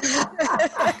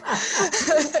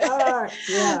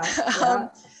 Yeah.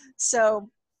 So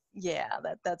yeah,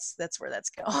 that's where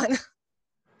that's going.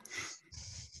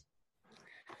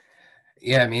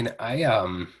 Yeah, I mean,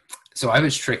 so I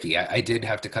was tricky. I did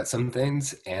have to cut some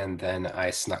things, and then I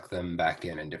snuck them back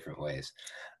in different ways.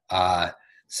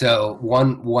 So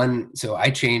so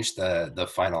I changed the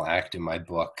final act in my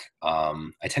book.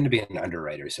 I tend to be an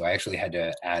underwriter, so I actually had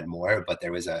to add more, but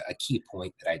there was a key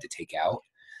point that I had to take out.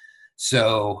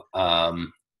 So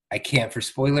I can't, for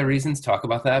spoiler reasons, talk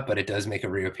about that, but it does make a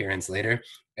reappearance later.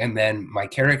 And then my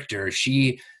character,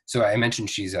 she So I mentioned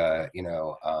she's a,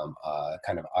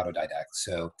 kind of autodidact.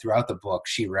 So throughout the book,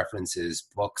 she references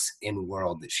books in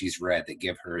world that she's read that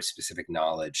give her specific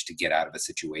knowledge to get out of a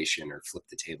situation or flip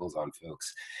the tables on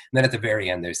folks. And then at the very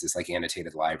end, there's this like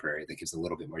annotated library that gives a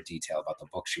little bit more detail about the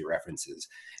book she references.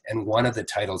 And one of the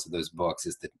titles of those books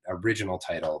is the original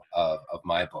title of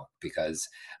my book, because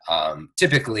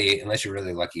typically, unless you're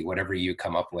really lucky, whatever you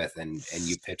come up with and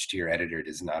you pitch to your editor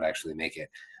does not actually make it.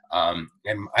 And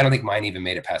I don't think mine even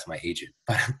made it past my agent,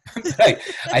 but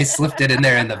I slipped it in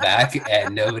there in the back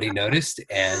and nobody noticed.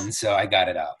 And so I got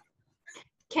it out.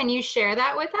 Can you share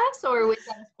that with us, or was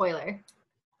that a spoiler?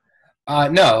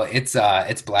 No,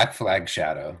 it's Black Flag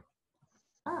Shadow.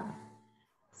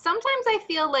 Sometimes I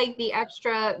feel like the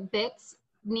extra bits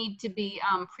need to be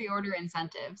pre-order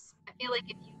incentives. I feel like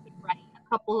if you could write a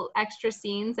couple extra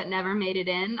scenes that never made it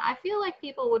in, I feel like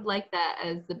people would like that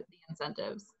as the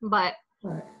incentives. But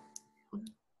right.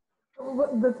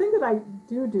 Well, the thing that I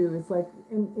do is like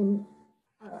in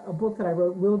a book that I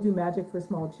wrote, We'll Do Magic for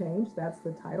Small Change. That's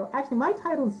the title. Actually, my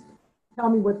titles tell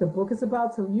me what the book is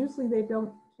about, so usually they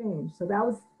don't change. So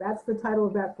that's the title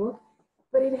of that book.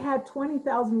 But it had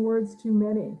 20,000 words too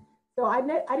many. So I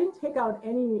didn't take out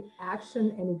any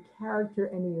action, any character,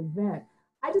 any event.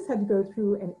 I just had to go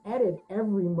through and edit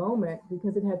every moment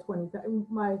because it had 20,000.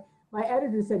 My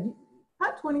editor said,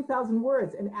 cut 20,000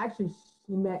 words. And actually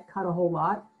she meant cut a whole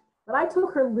lot. But I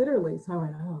took her literally. So I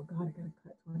went, oh God, I gotta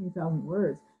cut 20,000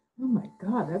 words. Oh my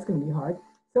God, that's gonna be hard.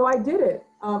 So I did it.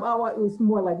 It was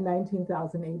more like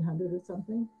 19,800 or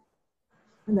something.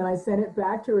 And then I sent it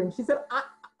back to her and she said,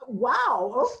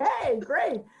 wow, okay,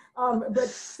 great. But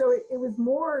so it was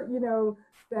more,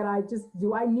 that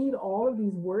do I need all of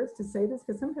these words to say this?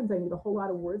 Because sometimes I need a whole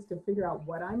lot of words to figure out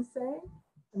what I'm saying.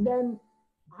 And then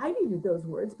I needed those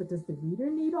words, but does the reader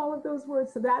need all of those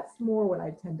words? So that's more what I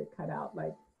tend to cut out,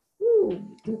 like, ooh,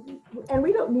 and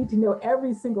we don't need to know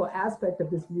every single aspect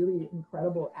of this really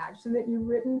incredible action that you've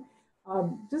written.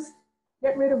 Just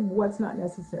get rid of what's not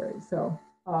necessary. So,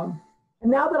 and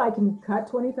now that I can cut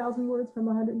 20,000 words from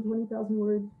a 120,000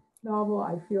 word novel,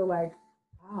 I feel like,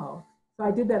 wow. So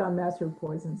I did that on Master of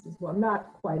Poisons as well.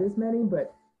 Not quite as many,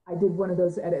 but I did one of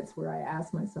those edits where I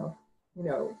asked myself,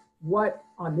 what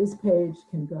on this page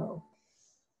can go?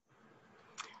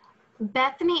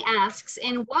 Bethany asks,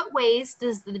 in what ways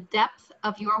does the depth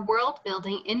of your world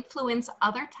building influence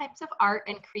other types of art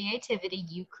and creativity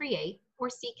you create or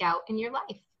seek out in your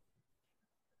life?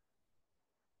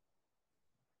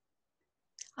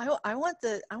 I want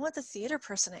the theater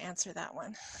person to answer that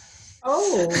one.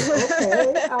 Oh,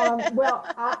 okay. Well,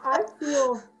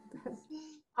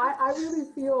 I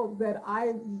really feel that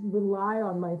I rely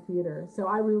on my theater. So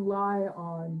I rely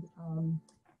on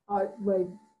like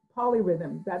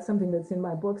polyrhythm. That's something that's in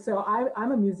my book. So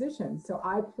I'm a musician. So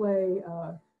I play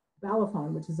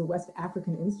balafon, which is a West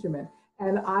African instrument.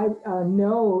 And I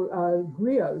know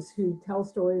griots who tell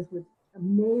stories with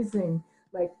amazing,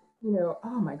 like,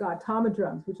 oh my God, tama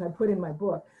drums, which I put in my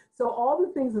book. So all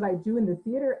the things that I do in the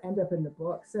theater end up in the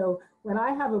book. So when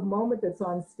I have a moment that's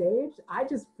on stage, I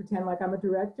just pretend like I'm a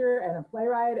director and a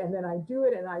playwright, and then I do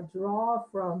it and I draw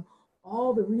from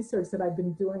all the research that I've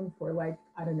been doing for, like,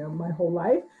 I don't know, my whole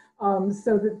life.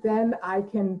 So that then I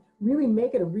can really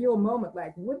make it a real moment.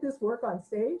 Like, would this work on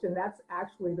stage? And that's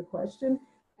actually the question.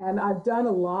 And I've done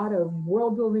a lot of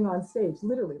world building on stage,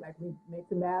 literally, like we make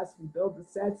the masks, we build the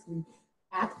sets, we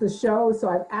act the show. So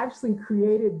I've actually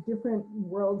created different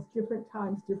worlds, different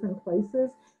times, different places.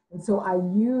 And so I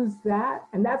use that,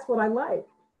 and that's what I like.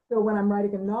 So when I'm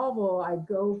writing a novel, I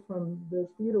go from the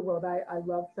theater world. I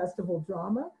love festival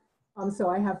drama. So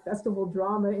I have festival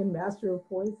drama in Master of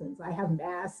Poisons. I have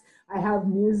mass, I have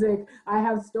music, I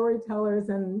have storytellers,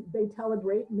 and they tell a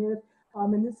great myth.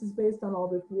 And this is based on all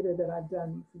the theater that I've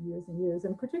done for years and years,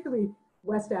 and particularly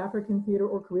West African theater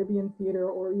or Caribbean theater,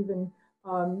 or even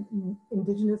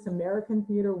Indigenous American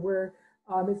theater, where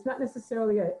it's not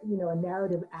necessarily a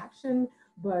narrative action,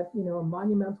 but a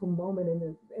monumental moment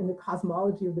in the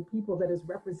cosmology of the people that is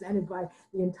represented by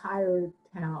the entire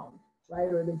town,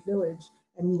 right, or the village,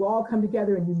 and you all come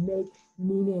together and you make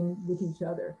meaning with each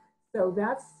other. So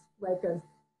that's like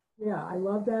I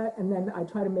love that, and then I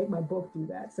try to make my book do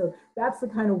that. So that's the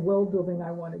kind of world building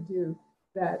I want to do,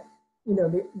 that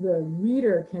the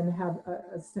reader can have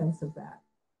a sense of that.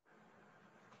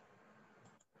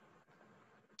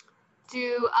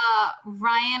 Do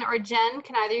Ryan or Jen,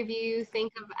 can either of you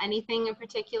think of anything in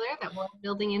particular that world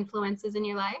building influences in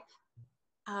your life?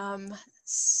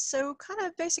 So kind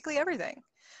of basically everything.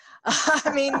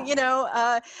 I mean,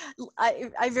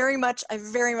 I very much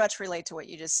relate to what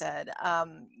you just said.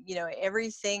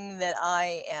 Everything that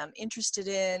I am interested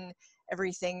in,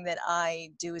 everything that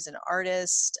I do as an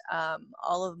artist,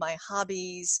 all of my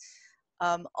hobbies,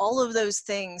 all of those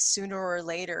things sooner or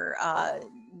later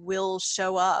will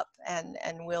show up and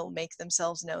will make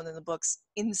themselves known in the books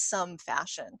in some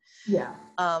fashion. Yeah.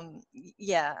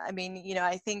 Yeah, I mean, you know,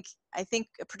 I think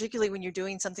particularly when you're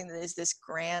doing something that is this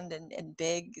grand and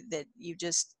big, that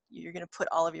you're going to put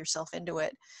all of yourself into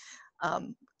it.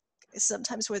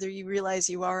 Sometimes whether you realize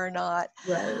you are or not.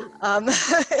 Right.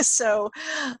 So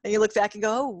you look back and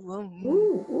go, oh,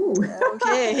 Ooh.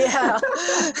 okay, yeah.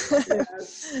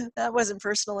 Yes. That wasn't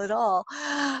personal at all.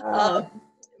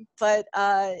 But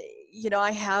you know,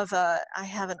 I have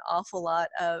an awful lot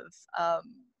of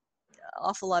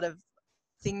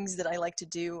things that I like to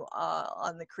do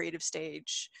on the creative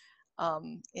stage.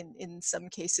 In some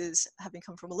cases, having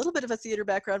come from a little bit of a theater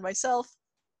background myself,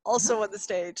 also on the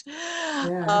stage.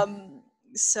 Yeah.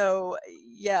 So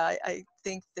yeah, I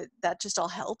think that just all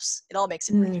helps. It all makes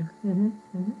it richer.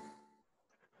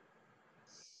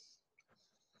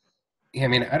 Yeah, I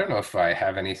mean, I don't know if I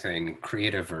have anything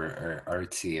creative or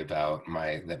artsy about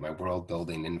my world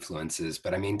building influences,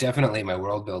 but I mean, definitely my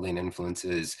world building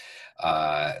influences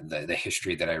the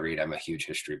history that I read. I'm a huge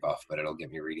history buff, but it'll get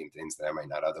me reading things that I might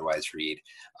not otherwise read.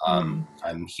 I'm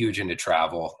huge into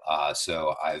travel,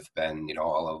 so I've been, you know,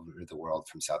 all over the world,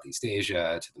 from Southeast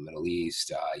Asia to the Middle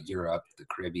East, Europe, the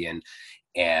Caribbean.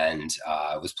 And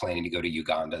I was planning to go to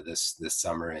Uganda this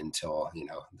summer until, you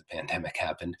know, the pandemic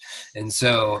happened. And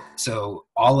so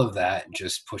all of that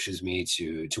just pushes me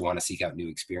to want to seek out new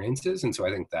experiences. And so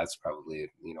I think that's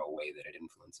probably, you know, a way that it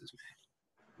influences me.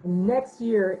 Next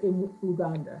year in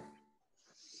Uganda,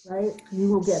 right?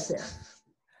 You will get there.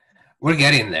 We're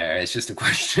getting there. It's just a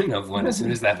question of when, as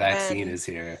soon as that vaccine is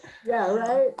here. Yeah,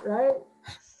 right.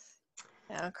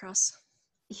 Yeah, across.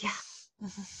 Yeah.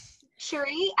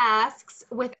 Cherie asks,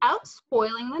 without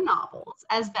spoiling the novels,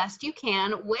 as best you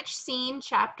can, which scene,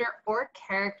 chapter, or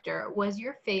character was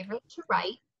your favorite to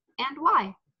write and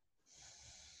why?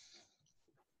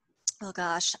 Oh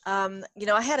gosh, you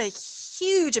know, I had a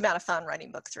huge amount of fun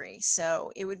writing book 3,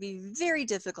 so it would be very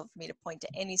difficult for me to point to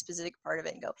any specific part of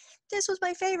it and go, this was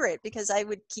my favorite, because I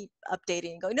would keep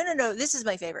updating and going, no, this is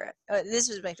my favorite. This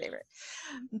was my favorite.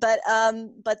 But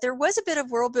there was a bit of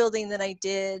world building that I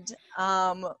did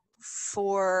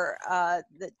for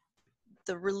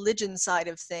the religion side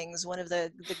of things. One of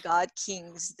the god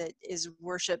kings that is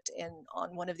worshipped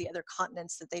on one of the other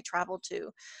continents that they travel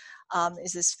to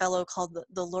is this fellow called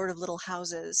the Lord of Little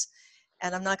Houses.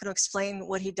 And I'm not going to explain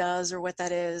what he does or what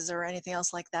that is or anything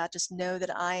else like that. Just know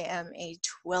that I am a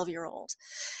 12-year-old.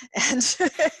 And,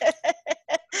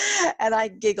 and I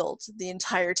giggled the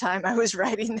entire time I was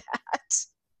writing that.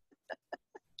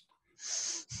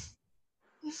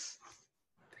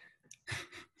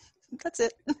 That's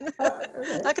it. Okay.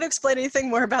 Not going to explain anything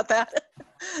more about that.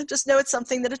 Just know it's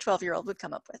something that a 12-year-old would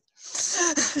come up with.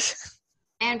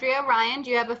 Andrea, Ryan,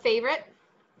 do you have a favorite?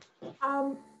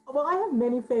 Well, I have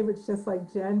many favorites just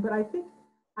like Jen, but I think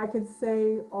I could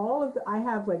say I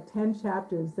have like 10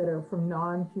 chapters that are from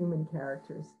non-human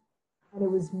characters. And it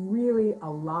was really a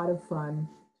lot of fun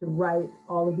to write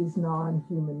all of these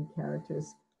non-human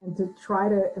characters and to try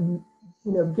to, you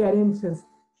know, get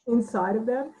inside of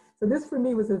them. So this for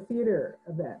me was a theater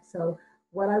event. So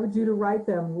what I would do to write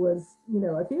them was, you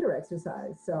know, a theater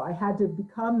exercise. So I had to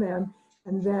become them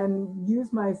and then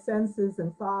use my senses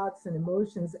and thoughts and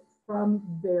emotions from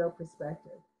their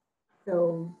perspective.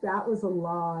 So that was a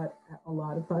lot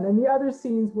of fun. And the other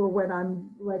scenes were when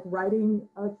I'm like writing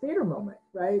a theater moment,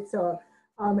 right? So,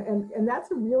 and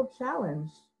that's a real challenge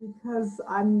because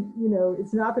you know,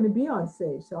 it's not going to be on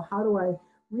stage. So how do I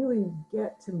really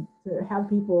get to have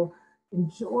people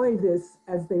enjoy this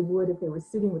as they would if they were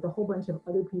sitting with a whole bunch of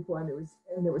other people and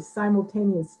there was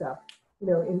simultaneous stuff. You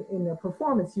know, in a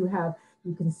performance you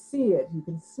can see it, you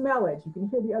can smell it, you can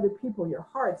hear the other people, your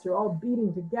hearts, you're all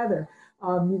beating together.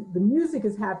 The music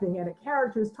is happening and a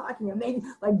character is talking and they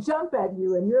like jump at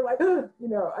you and you're like, you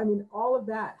know, I mean, all of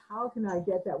that. How can I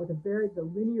get that with the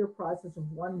linear process of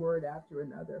one word after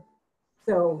another?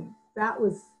 So that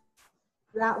was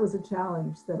a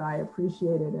challenge that I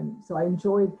appreciated. And so I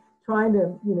enjoyed trying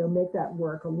to, you know, make that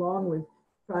work along with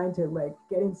trying to like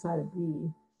get inside a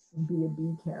bee and be a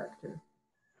bee character.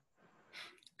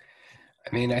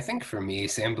 I mean, I think for me,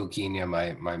 Sam Bukinia,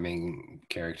 my main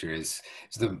character is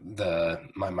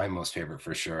my most favorite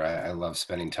for sure. I love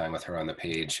spending time with her on the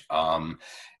page.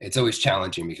 It's always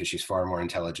challenging because she's far more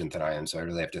intelligent than I am, so I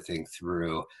really have to think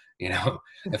through, You know,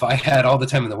 if I had all the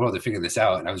time in the world to figure this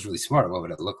out and I was really smart, what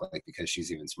would it look like? Because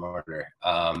she's even smarter.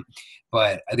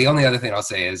 But the only other thing I'll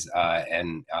say is,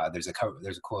 there's a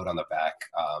quote on the back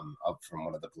up from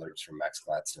one of the blurbs from Max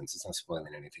Gladstone, so it's not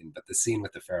spoiling anything. But the scene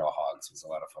with the feral hogs was a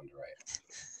lot of fun to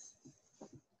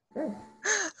write.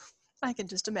 I can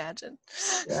just imagine.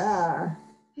 Yeah.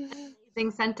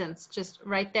 Amazing sentence, just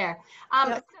right there.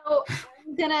 Yep. So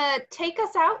I'm gonna take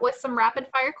us out with some rapid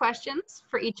fire questions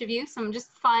for each of you, some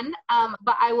just fun.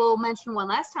 But I will mention one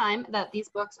last time that these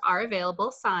books are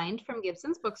available signed from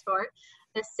Gibson's Bookstore: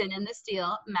 The Sin and the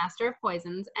Steel, Master of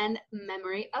Poisons, and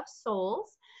Memory of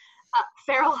Souls.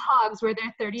 Feral Hogs, were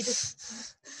there 30 to...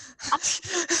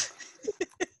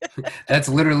 That's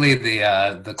literally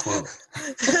the quote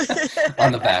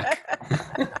on the back.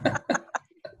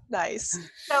 Nice.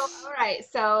 So, all right,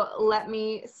 so let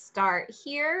me start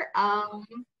here.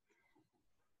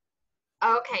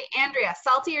 Okay, Andrea,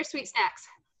 salty or sweet snacks?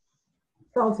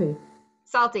 Salty.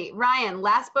 Salty. Ryan,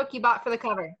 last book you bought for the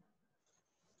cover?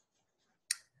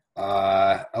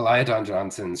 Eliadon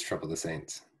Johnson's Trouble the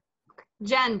Saints.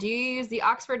 Jen, do you use the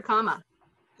Oxford comma?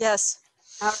 Yes.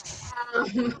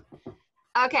 Okay,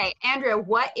 okay, Andrea,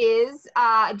 what is,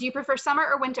 do you prefer summer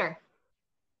or winter?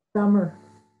 Summer.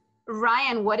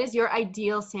 Ryan, what is your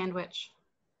ideal sandwich?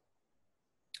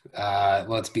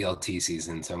 Well, it's BLT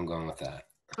season, so I'm going with that.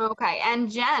 Okay, and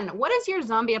Jen, what is your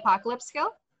zombie apocalypse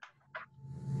skill?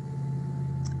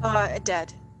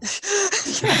 Dead.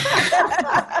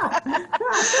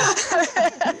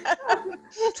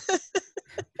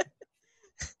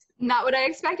 Not what I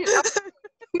expected.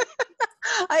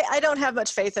 I don't have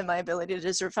much faith in my ability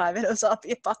to survive in a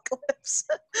zombie apocalypse.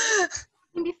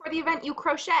 Before the event, you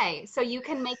crochet, so you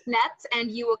can make nets and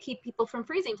you will keep people from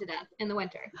freezing to death in the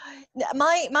winter.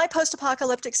 My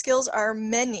post-apocalyptic skills are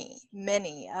many,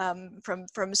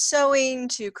 from sewing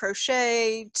to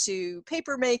crochet to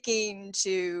paper making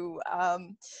to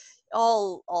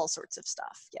all sorts of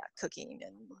stuff. Yeah, cooking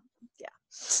and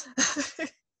yeah.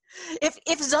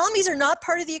 If zombies are not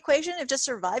part of the equation, if just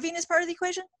surviving is part of the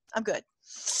equation, I'm good.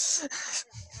 All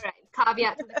right,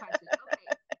 caveat to the question.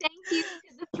 Okay, thank you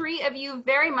to the three of you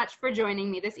very much for joining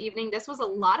me this evening. This was a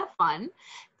lot of fun.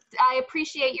 I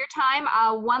appreciate your time.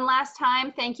 One last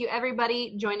time, thank you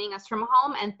everybody joining us from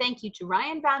home, and thank you to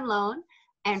Ryan Van Loan,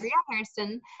 Andrea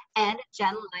Hairston, and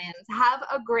Jenn Lyons. Have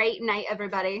a great night,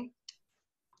 everybody.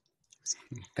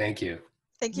 Thank you.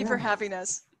 Thank you for having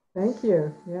us. Thank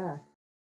you. Yeah.